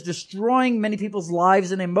thing that is destroying many people's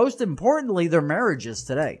lives and most importantly, their marriages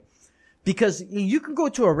today. Because you can go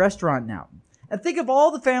to a restaurant now and think of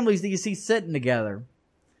all the families that you see sitting together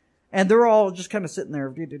and they're all just kind of sitting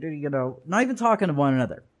there, not even talking to one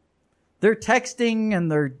another. They're texting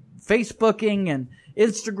and they're Facebooking and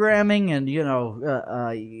Instagramming and,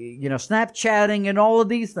 Snapchatting and all of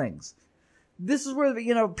these things. This is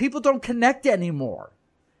where, people don't connect anymore.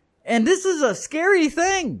 And this is a scary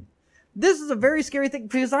thing. This is a very scary thing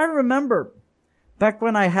because I remember back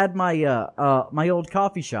when I had my my old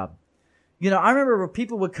coffee shop. I remember when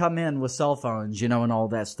people would come in with cell phones, and all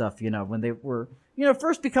that stuff, when they were,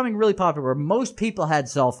 first becoming really popular. Most people had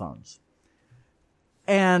cell phones.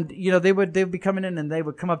 And, they would be coming in and they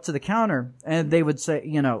would come up to the counter and they would say,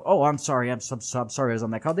 oh, I'm sorry. I'm sorry I was on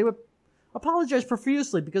that call. They would apologize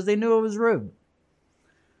profusely because they knew it was rude.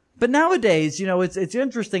 But nowadays, it's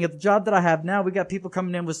interesting. At the job that I have now, we got people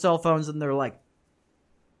coming in with cell phones and they're like,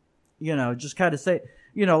 just kind of say,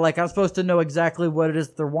 like I'm supposed to know exactly what it is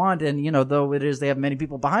they want. And, though it is, they have many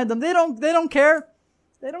people behind them. They don't care.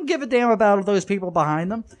 They don't give a damn about those people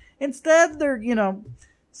behind them. Instead, they're,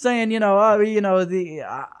 saying,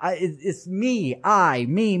 it's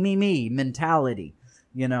me mentality,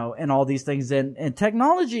 and all these things. And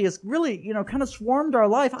technology has really, kind of swarmed our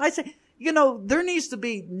life. I say, there needs to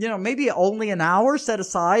be, maybe only an hour set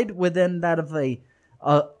aside within that of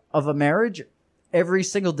a marriage every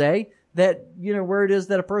single day that, where it is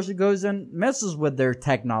that a person goes and messes with their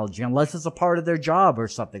technology, unless it's a part of their job or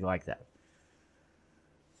something like that.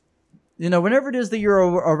 Whenever it is that you're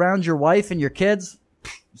around your wife and your kids,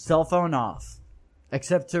 cell phone off,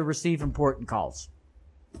 except to receive important calls.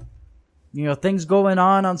 Things going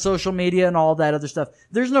on social media and all that other stuff.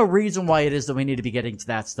 There's no reason why it is that we need to be getting to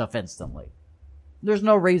that stuff instantly. There's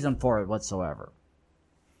no reason for it whatsoever.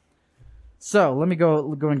 So, let me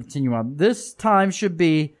go and continue on. This time should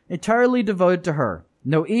be entirely devoted to her.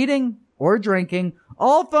 No eating or drinking.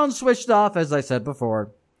 All phones switched off, as I said before.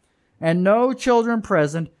 And no children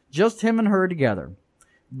present, just him and her together.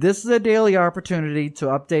 This is a daily opportunity to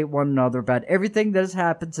update one another about everything that has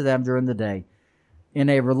happened to them during the day in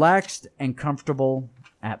a relaxed and comfortable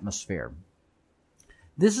atmosphere.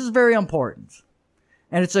 This is very important.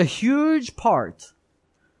 And it's a huge part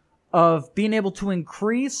of being able to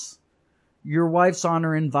increase your wife's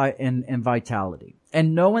honor and vitality.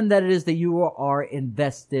 And knowing that it is that you are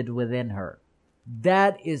invested within her.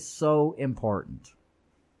 That is so important.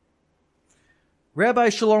 Rabbi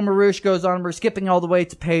Shalom Arush goes on. We're skipping all the way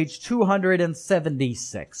to page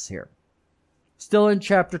 276 here. Still in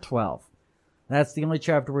chapter 12. That's the only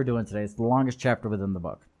chapter we're doing today. It's the longest chapter within the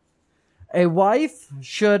book. A wife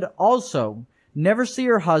should also never see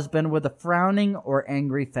her husband with a frowning or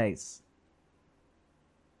angry face.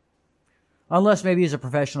 Unless maybe he's a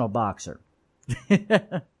professional boxer.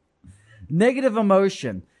 Negative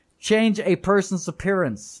emotion change a person's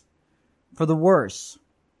appearance for the worse.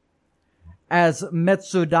 As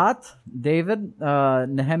Metzudat, David,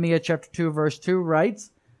 Nehemiah chapter 2, verse 2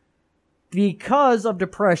 writes, because of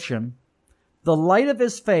depression, the light of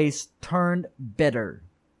his face turned bitter.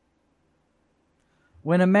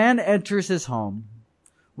 When a man enters his home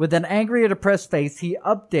with an angry or depressed face, he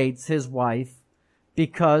updates his wife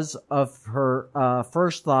because of her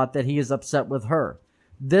first thought that he is upset with her.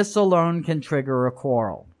 This alone can trigger a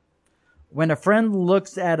quarrel. When a friend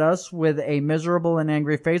looks at us with a miserable and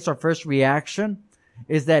angry face, our first reaction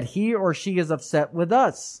is that he or she is upset with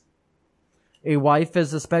us. A wife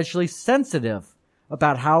is especially sensitive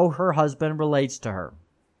about how her husband relates to her.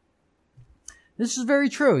 This is very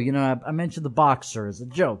true. I mentioned the boxer as a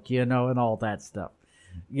joke, and all that stuff.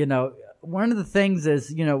 One of the things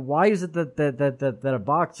is, why is it that a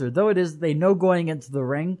boxer, though it is they know going into the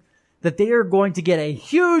ring, that they are going to get a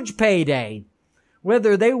huge payday,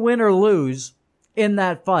 whether they win or lose in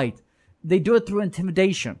that fight, they do it through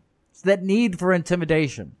intimidation. It's that need for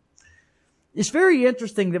intimidation. It's very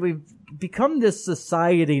interesting that we've become this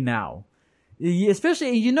society now.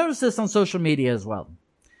 Especially, you notice this on social media as well.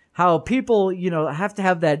 How people, have to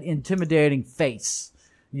have that intimidating face,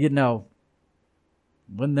 when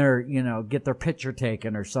they're, get their picture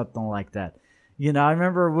taken or something like that. I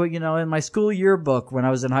remember, in my school yearbook when I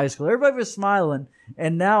was in high school, everybody was smiling.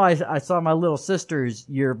 And now I saw my little sister's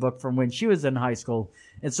yearbook from when she was in high school.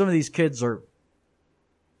 And some of these kids are,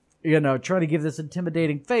 trying to give this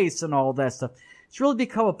intimidating face and all that stuff. It's really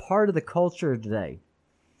become a part of the culture today.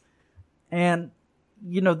 And,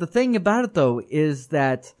 the thing about it, though, is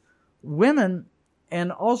that women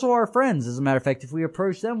and also our friends, as a matter of fact, if we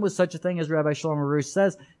approach them with such a thing as Rabbi Shalom Arush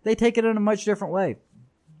says, they take it in a much different way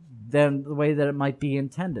than the way that it might be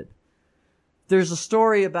intended. There's a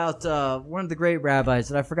story about one of the great rabbis,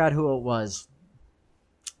 and I forgot who it was.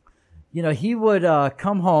 He would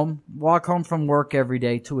come home, walk home from work every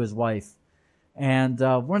day to his wife. And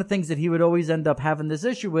one of the things that he would always end up having this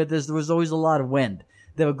issue with is there was always a lot of wind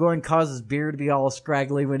that would go and cause his beard to be all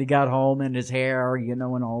scraggly when he got home, and his hair, and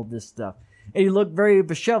all this stuff. And he looked very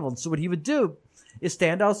disheveled. So what he would do is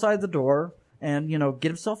stand outside the door and, get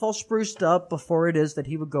himself all spruced up before it is that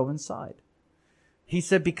he would go inside. He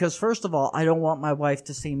said, because first of all, I don't want my wife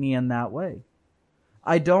to see me in that way.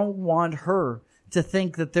 I don't want her to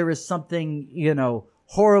think that there is something,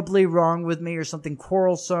 horribly wrong with me or something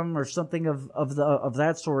quarrelsome or something of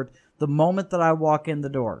that sort the moment that I walk in the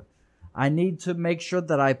door. I need to make sure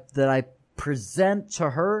that I present to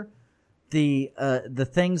her the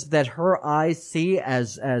things that her eyes see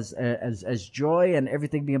as joy and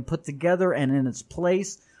everything being put together and in its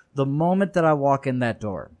place the moment that I walk in that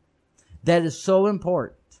door. That is so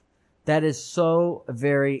important. That is so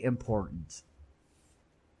very important.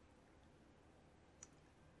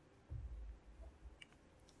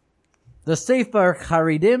 The Sefer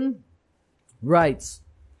Haridim writes,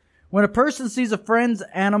 when a person sees a friend's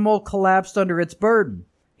animal collapsed under its burden,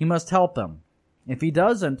 he must help him. If he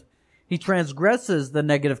doesn't, he transgresses the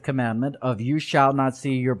negative commandment of you shall not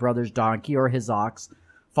see your brother's donkey or his ox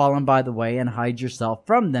fallen by the way and hide yourself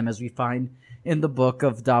from them, as we find in the book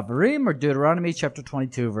of Devarim or Deuteronomy chapter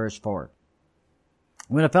 22 verse 4.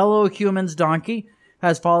 When a fellow human's donkey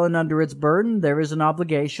has fallen under its burden, there is an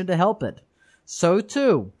obligation to help it. So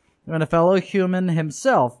too, when a fellow human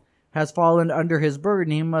himself has fallen under his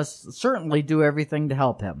burden, he must certainly do everything to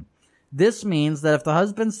help him. This means that if the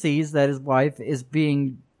husband sees that his wife is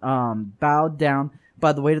being bowed down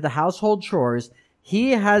by the weight of the household chores,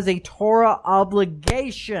 he has a Torah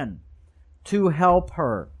obligation to help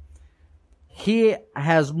her. He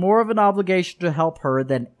has more of an obligation to help her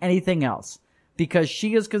than anything else, because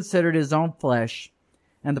she is considered his own flesh.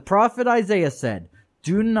 And the prophet Isaiah said,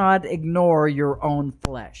 do not ignore your own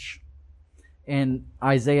flesh, in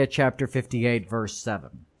Isaiah chapter 58 verse 7.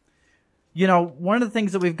 One of the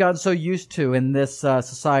things that we've gotten so used to in this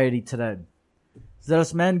society today is that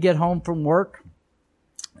us men get home from work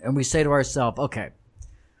and we say to ourselves, okay,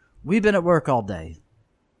 we've been at work all day.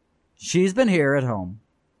 She's been here at home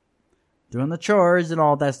doing the chores and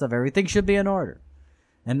all that stuff. Everything should be in order.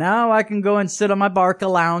 And now I can go and sit on my Barca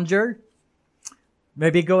lounger,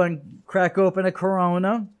 maybe go and crack open a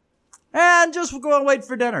Corona, and just go and wait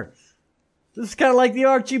for dinner. This is kind of like the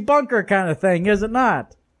Archie Bunker kind of thing, is it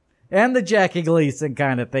not? And the Jackie Gleason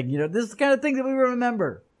kind of thing. This is the kind of thing that we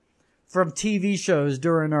remember from TV shows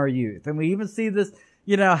during our youth. And we even see this,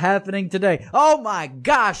 happening today. Oh my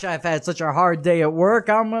gosh, I've had such a hard day at work.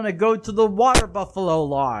 I'm going to go to the Water Buffalo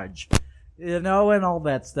Lodge, and all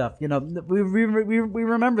that stuff. We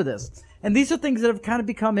remember this. And these are things that have kind of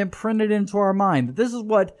become imprinted into our mind. That this is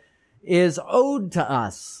what is owed to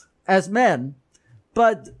us as men.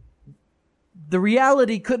 But the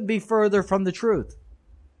reality couldn't be further from the truth.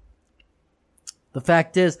 The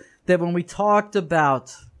fact is that when we talked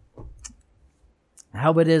about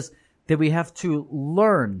how it is that we have to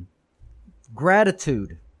learn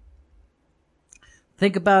gratitude,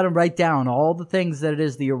 think about and write down all the things that it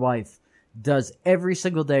is that your wife does every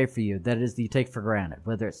single day for you, that it is that you take for granted,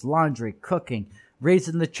 whether it's laundry, cooking,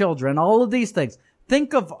 raising the children, all of these things.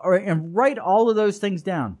 Think of and write all of those things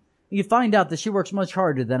down. you find out that she works much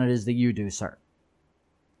harder than it is that you do, sir.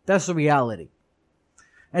 That's the reality.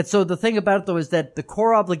 And so the thing about it, though, is that the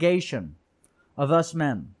core obligation of us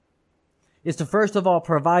men is to first of all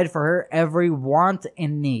provide for her every want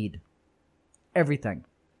and need. Everything.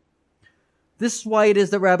 This is why it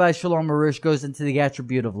is that Rabbi Shalom Arush goes into the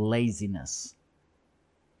attribute of laziness.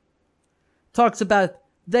 Talks about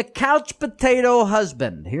the couch potato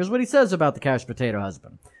husband. Here's what he says about the couch potato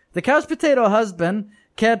husband. The couch potato husband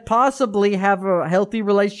can't possibly have a healthy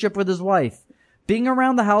relationship with his wife. Being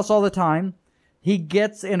around the house all the time, he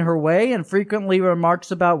gets in her way and frequently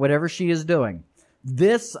remarks about whatever she is doing.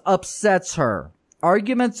 This upsets her.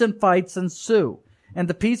 Arguments and fights ensue, and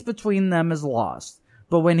the peace between them is lost.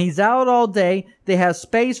 But when he's out all day, they have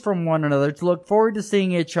space from one another to look forward to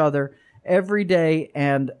seeing each other every day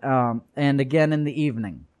and again in the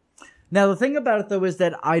evening. Now, the thing about it, though, is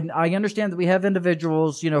that I understand that we have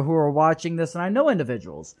individuals, who are watching this, and I know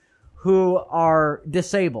individuals who are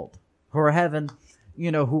disabled, who are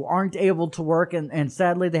who aren't able to work, and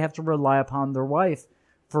sadly they have to rely upon their wife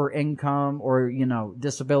for income or,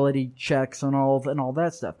 disability checks and all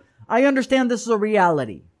that stuff. I understand this is a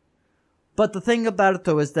reality. But the thing about it,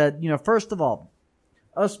 though, is that, first of all,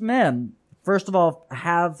 us men,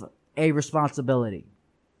 have a responsibility.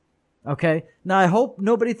 Okay? Now, I hope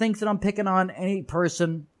nobody thinks that I'm picking on any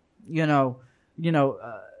person, I'm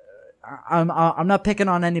not picking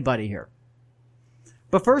on anybody here.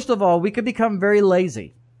 But first of all, we could become very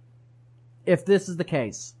lazy if this is the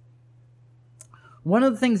case. One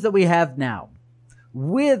of the things that we have now,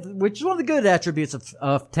 which is one of the good attributes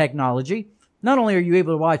of technology, not only are you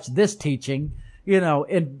able to watch this teaching,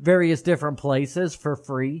 in various different places for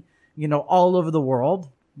free, all over the world,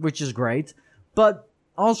 which is great, but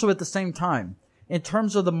also at the same time, in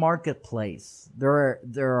terms of the marketplace, there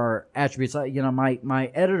are attributes.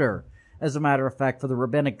 My editor, as a matter of fact, for the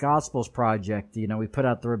Rabbinic Gospels Project, we put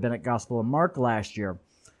out the Rabbinic Gospel of Mark last year.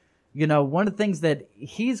 One of the things that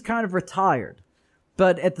he's kind of retired,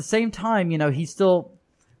 but at the same time, he still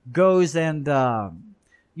goes and,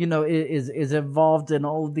 is involved in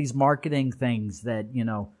all of these marketing things that,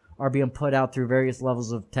 are being put out through various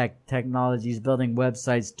levels of technologies, building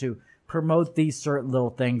websites to promote these certain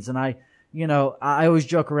little things. And I always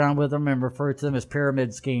joke around with them and refer to them as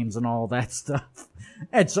pyramid schemes and all that stuff.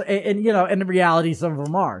 And so, and in reality, some of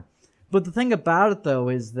them are. But the thing about it, though,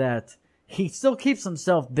 is that he still keeps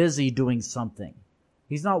himself busy doing something.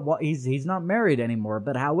 He's not married anymore,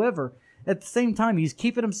 but however, at the same time, he's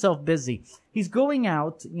keeping himself busy. He's going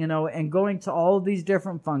out, and going to all of these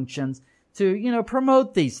different functions to,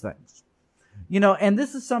 promote these things. And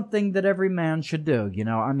this is something that every man should do,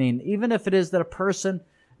 even if it is that a person,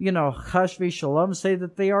 Chash v'Shalom, say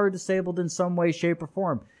that they are disabled in some way, shape, or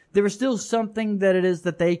form, there is still something that it is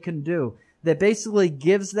that they can do that basically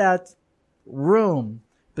gives that room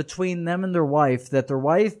between them and their wife that their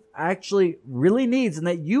wife actually really needs and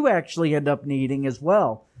that you actually end up needing as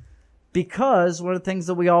well. Because one of the things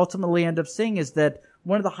that we ultimately end up seeing is that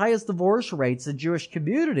one of the highest divorce rates in Jewish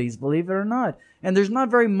communities, believe it or not, and there's not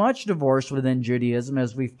very much divorce within Judaism,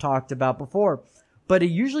 as we've talked about before, but it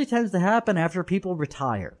usually tends to happen after people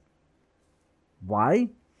retire. Why?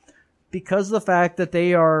 Because of the fact that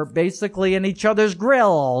they are basically in each other's grill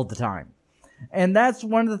all the time. And that's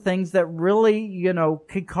one of the things that really,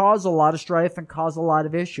 could cause a lot of strife and cause a lot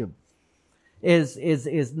of issue.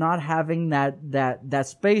 Is not having that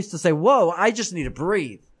space to say, whoa, I just need to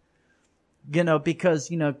breathe. Because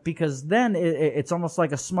then it's almost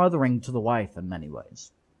like a smothering to the wife in many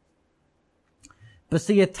ways. But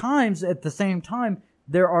see, at the same time,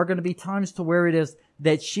 there are going to be times to where it is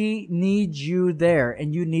that she needs you there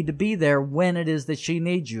and you need to be there when it is that she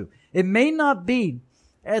needs you. It may not be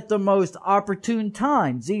at the most opportune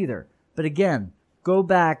times either. But again, go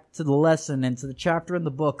back to the lesson and to the chapter in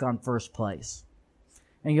the book on first place.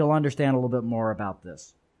 And you'll understand a little bit more about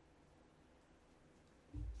this.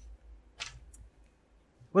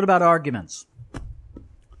 What about arguments?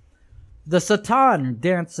 The Satan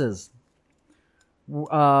dances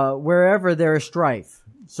wherever there is strife.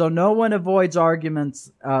 So no one avoids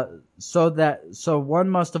arguments, so one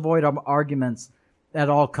must avoid arguments at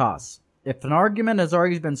all costs. If an argument has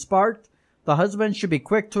already been sparked, the husband should be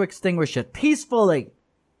quick to extinguish it peacefully.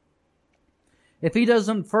 If he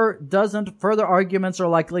doesn't, further arguments are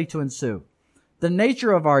likely to ensue. The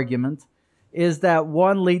nature of argument is that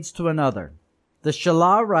one leads to another. The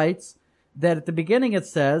Shalah writes that at the beginning it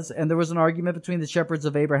says, and there was an argument between the shepherds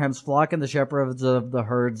of Abraham's flock and the shepherds of the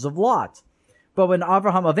herds of Lot. But when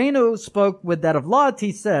Avraham Avinu spoke with that of Lot,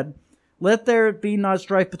 he said, let there be not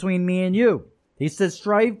strife between me and you. He said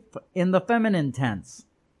strife in the feminine tense.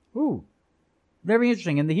 Ooh. Very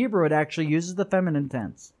interesting. In the Hebrew, it actually uses the feminine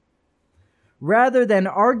tense, rather than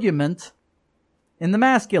argument in the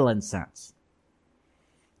masculine sense.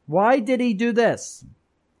 Why did he do this?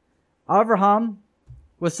 Abraham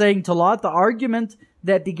was saying to Lot, the argument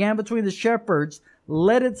that began between the shepherds,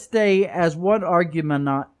 let it stay as one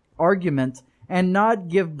argument and not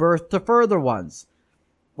give birth to further ones,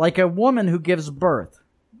 like a woman who gives birth.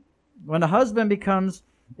 When a husband becomes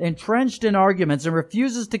entrenched in arguments and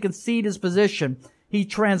refuses to concede his position, he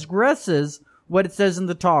transgresses what it says in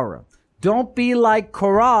the Torah. Don't be like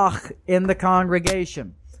Korach in the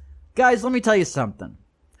congregation. Guys, let me tell you something.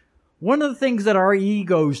 One of the things that our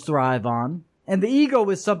egos thrive on, and the ego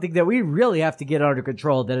is something that we really have to get under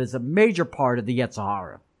control, that is a major part of the Yetzer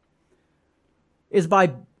Hara, is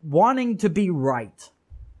by wanting to be right.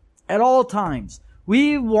 At all times,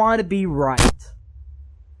 we want to be right.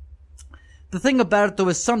 The thing about it, though,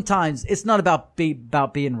 is sometimes it's not about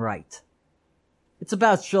being right. It's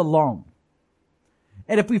about shalom.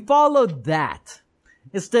 And if we follow that,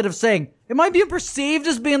 instead of saying, am I being perceived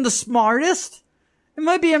as being the smartest? Am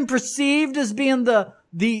I being perceived as being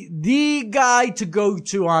the guy to go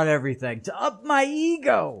to on everything, to up my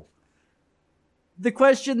ego? The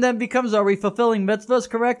question then becomes, are we fulfilling mitzvahs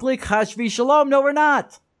correctly? Chas v'shalom. No, we're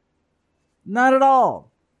not. Not at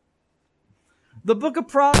all. The book of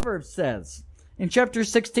Proverbs says, in chapter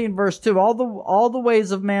 16, verse 2, all the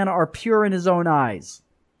ways of man are pure in his own eyes.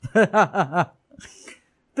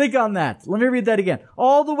 Think on that. Let me read that again.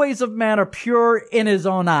 All the ways of man are pure in his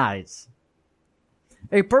own eyes.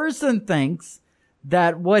 A person thinks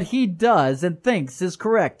that what he does and thinks is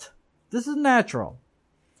correct. This is natural.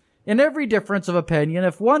 In every difference of opinion,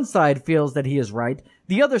 if one side feels that he is right,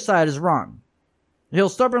 the other side is wrong. He'll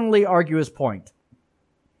stubbornly argue his point.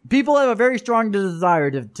 People have a very strong desire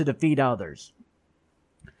to defeat others.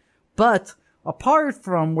 But apart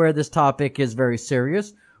from where this topic is very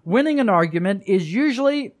serious, winning an argument is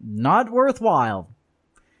usually not worthwhile.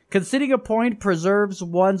 Conceding a point preserves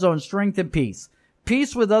one's own strength and peace.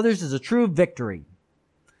 Peace with others is a true victory,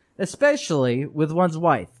 especially with one's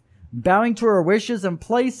wife. Bowing to her wishes and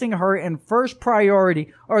placing her in first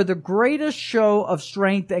priority are the greatest show of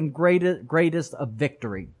strength and greatest of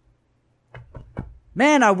victory.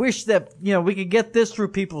 Man, I wish that, we could get this through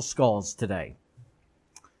people's skulls today.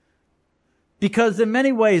 Because in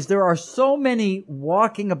many ways, there are so many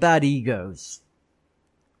walking about egos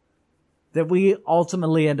that we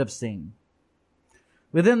ultimately end up seeing.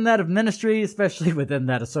 Within that of ministry, especially within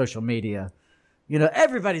that of social media,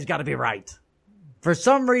 everybody's got to be right. For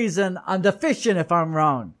some reason, I'm deficient if I'm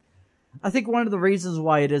wrong. I think one of the reasons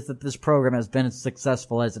why it is that this program has been as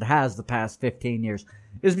successful as it has the past 15 years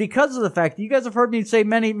is because of the fact that you guys have heard me say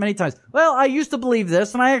many, many times, well, I used to believe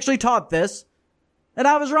this and I actually taught this and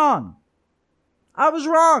I was wrong. I was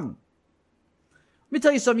wrong. Let me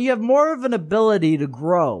tell you something. You have more of an ability to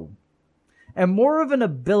grow and more of an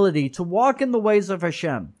ability to walk in the ways of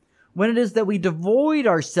Hashem when it is that we devoid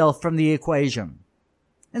ourselves from the equation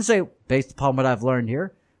and say, based upon what I've learned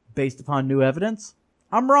here, based upon new evidence,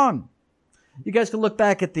 I'm wrong. You guys can look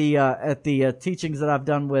back at the teachings that I've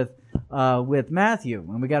done with Matthew,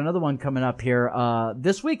 and we got another one coming up here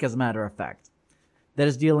this week, as a matter of fact, that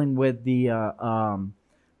is dealing with the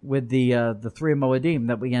three Moedim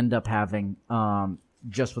that we end up having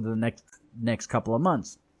just within the next couple of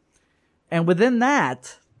months, and within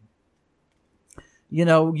that,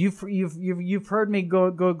 you've heard me go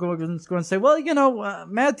and say, well,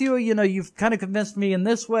 Matthew, you've kind of convinced me in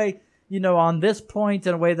this way, on this point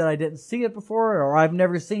in a way that I didn't see it before, or I've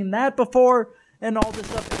never seen that before, and all this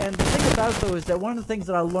stuff. And the thing about it, though, is that one of the things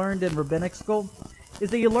that I learned in rabbinic school is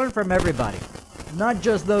that you learn from everybody, not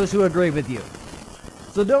just those who agree with you.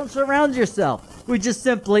 So don't surround yourself with just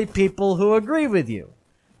simply people who agree with you,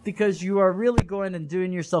 because you are really going and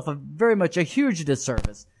doing yourself very much a huge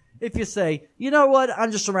disservice if you say, you know what,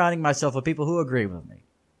 I'm just surrounding myself with people who agree with me.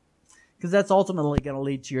 Because that's ultimately going to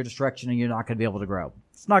lead to your destruction and you're not going to be able to grow.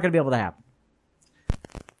 It's not going to be able to happen.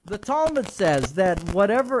 The Talmud says that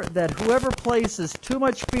whoever places too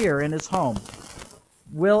much fear in his home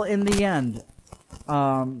will in the end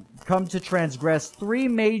come to transgress three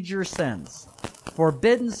major sins: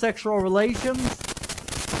 forbidden sexual relations,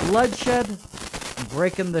 bloodshed, and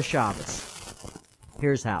breaking the Shabbos.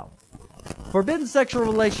 Here's how. Forbidden sexual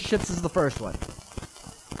relationships is the first one.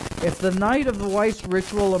 If the night of the wife's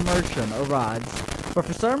ritual immersion arrives, but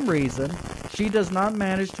for some reason she does not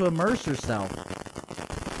manage to immerse herself,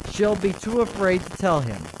 she'll be too afraid to tell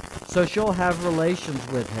him, so she'll have relations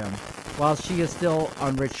with him while she is still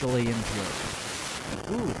unritually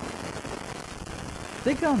impure. Ooh.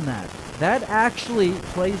 Think on that. That actually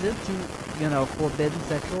plays into, forbidden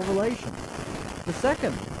sexual relations. The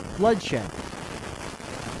second, bloodshed.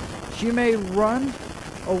 She may run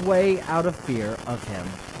away out of fear of him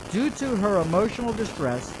due to her emotional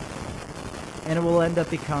distress, and it will end up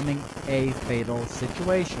becoming a fatal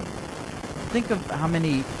situation. Think of how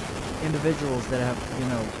many individuals that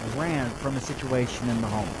have, ran from a situation in the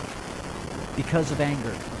home because of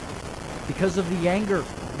anger. Because of the anger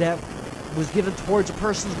that was given towards a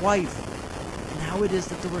person's wife. And how it is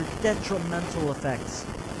that there were detrimental effects.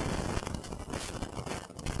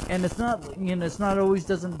 And it's not always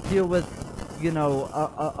doesn't deal with,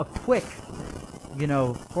 a quick,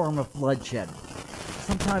 form of bloodshed.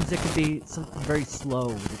 Sometimes it could be something very slow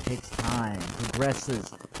that takes time,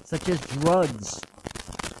 progresses, such as drugs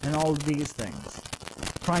and all of these things.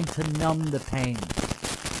 Trying to numb the pain.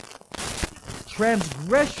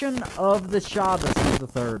 Transgression of the Shabbos is the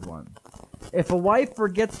third one. If a wife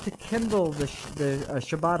forgets to kindle the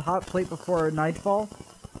Shabbat hot plate before nightfall,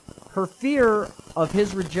 her fear of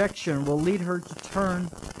his rejection will lead her to turn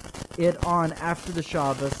it on after the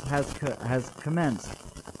Shabbos has commenced,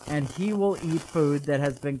 and he will eat food that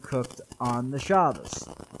has been cooked on the Shabbos.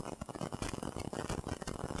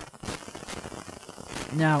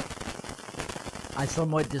 Now, I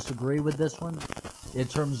somewhat disagree with this one in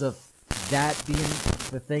terms of that being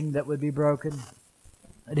the thing that would be broken.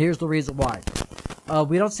 And here's the reason why.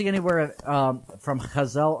 We don't see anywhere from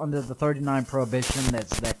Chazal under the 39 prohibition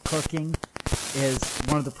that cooking is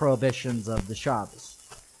one of the prohibitions of the Shabbos.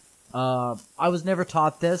 I was never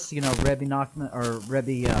taught this. Rabbi Nachman or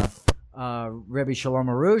Rabbi Shalom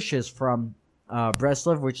Arush is from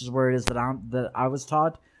Breslov, which is where it is that I was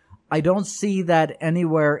taught. I don't see that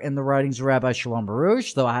anywhere in the writings of Rabbi Shalom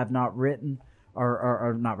Arush, though I have not written,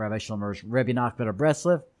 or not Rabbi Shalom Arush, Rabbi Nachman of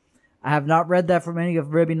Breslov. I have not read that from any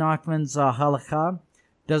of Rabbi Nachman's halakha.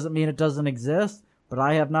 Doesn't mean it doesn't exist, but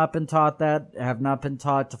I have not been taught that. I have not been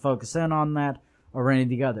taught to focus in on that or any of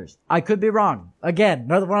the others. I could be wrong. Again,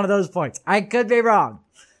 another one of those points. I could be wrong.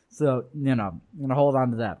 So, I'm going to hold on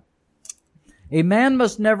to that. A man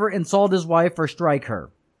must never insult his wife or strike her.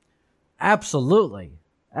 Absolutely.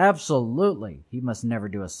 Absolutely. He must never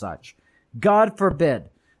do as such. God forbid.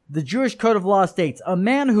 The Jewish code of law states, a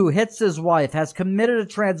man who hits his wife has committed a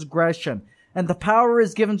transgression, and the power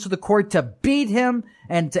is given to the court to beat him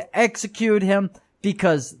and to execute him,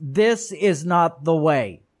 because this is not the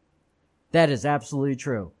way. That is absolutely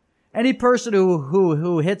true. Any person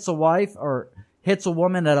who hits a wife or hits a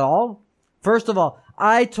woman at all, first of all,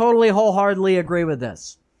 I totally wholeheartedly agree with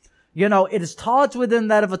this. It is taught within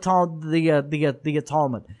that of the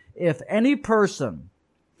Talmud.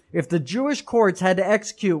 If the Jewish courts had to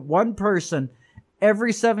execute one person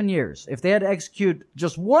every 7 years, if they had to execute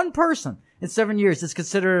just one person in 7 years, it's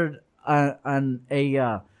considered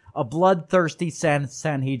a bloodthirsty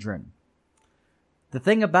Sanhedrin. The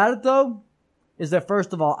thing about it, though, is that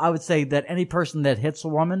first of all, I would say that any person that hits a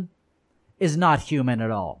woman is not human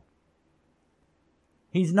at all.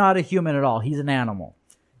 He's not a human at all. He's an animal.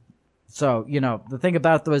 So, the thing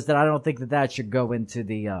about it, though, is that I don't think that should go into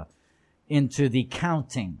the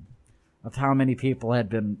counting of how many people had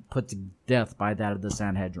been put to death by that of the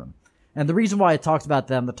Sanhedrin. And the reason why it talks about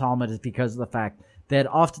them, the Talmud, is because of the fact that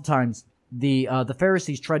oftentimes the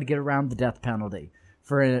Pharisees try to get around the death penalty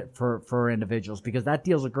for individuals, because that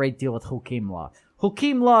deals a great deal with Hukim law.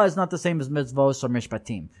 Hukim law is not the same as mitzvos or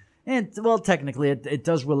mishpatim. And, well, technically, it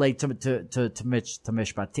does relate to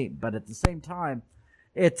mishpatim, but at the same time,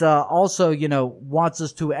 it also, wants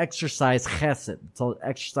us to exercise chesed, to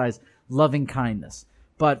exercise loving kindness.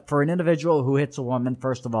 But for an individual who hits a woman,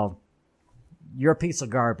 first of all, you're a piece of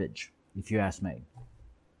garbage, if you ask me.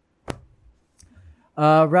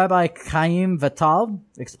 Rabbi Chaim Vital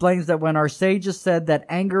explains that when our sages said that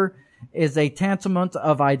anger is a tantamount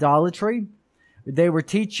of idolatry, they were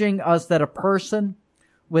teaching us that a person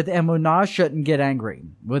with emunah shouldn't get angry.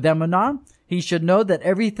 With emunah, he should know that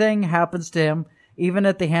everything happens to him, even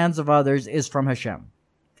at the hands of others, is from Hashem.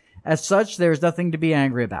 As such, there is nothing to be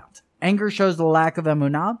angry about. Anger shows the lack of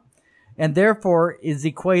emunah, and therefore is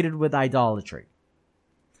equated with idolatry.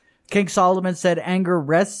 King Solomon said anger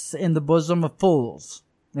rests in the bosom of fools,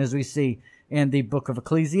 as we see in the book of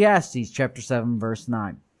Ecclesiastes, chapter 7, verse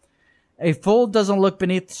 9. A fool doesn't look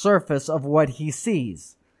beneath the surface of what he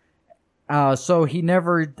sees, so he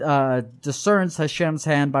never discerns Hashem's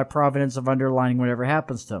hand by providence of underlining whatever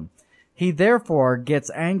happens to him. He therefore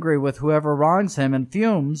gets angry with whoever wrongs him and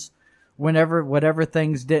fumes whenever whatever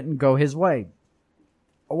things didn't go his way.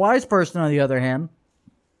 A wise person, on the other hand,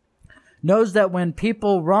 knows that when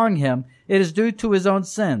people wrong him, it is due to his own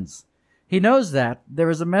sins. He knows that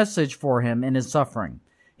there is a message for him in his suffering.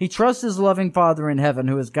 He trusts his loving Father in heaven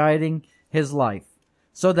who is guiding his life.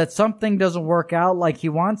 so that something doesn't work out like he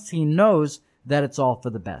wants, he knows that it's all for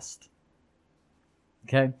the best.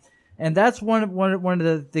 Okay? And that's one of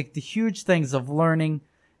the huge things of learning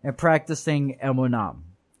and practicing emunah,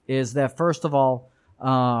 is that first of all,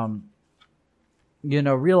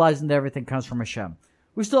 realizing that everything comes from Hashem.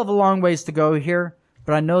 We still have a long ways to go here,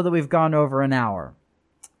 but I know that we've gone over an hour.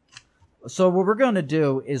 So what we're going to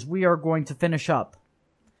do is we are going to finish up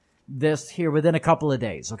this here within a couple of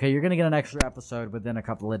days. Okay, you're going to get an extra episode within a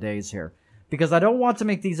couple of days here, because I don't want to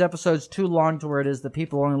make these episodes too long to where it is that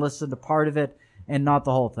people only listen to part of it and not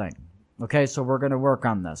the whole thing. Okay, so we're going to work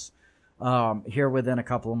on this here within a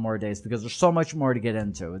couple of more days, because there's so much more to get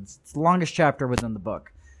into. It's the longest chapter within the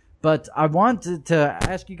book. But I wanted to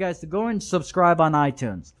ask you guys to go and subscribe on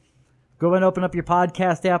iTunes. Go and open up your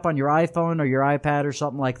podcast app on your iPhone or your iPad or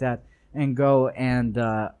something like that, and go and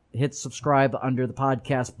hit subscribe under the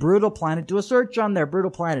podcast Brutal Planet. Do a search on there,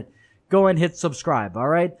 Brutal Planet. Go and hit subscribe, all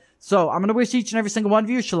right? So I'm going to wish each and every single one of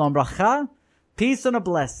you shalom bracha, peace and a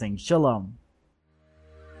blessing. Shalom.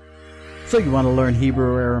 So you want to learn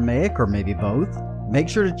Hebrew or Aramaic, or maybe both? Make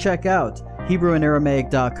sure to check out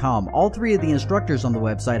HebrewandAramaic.com. All three of the instructors on the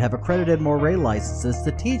website have accredited Moray licenses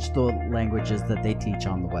to teach the languages that they teach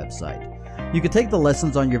on the website. You can take the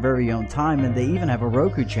lessons on your very own time, and they even have a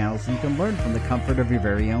Roku channel so you can learn from the comfort of your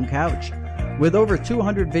very own couch. With over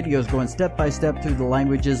 200 videos going step by step through the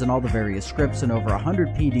languages and all the various scripts, and over 100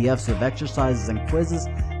 PDFs of exercises and quizzes,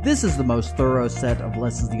 this is the most thorough set of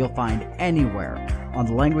lessons that you'll find anywhere on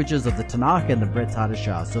the languages of the Tanakh and the Brit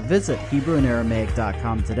Hadashah. So visit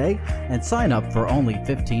HebrewandAramaic.com today and sign up for only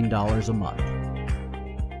 $15 a month.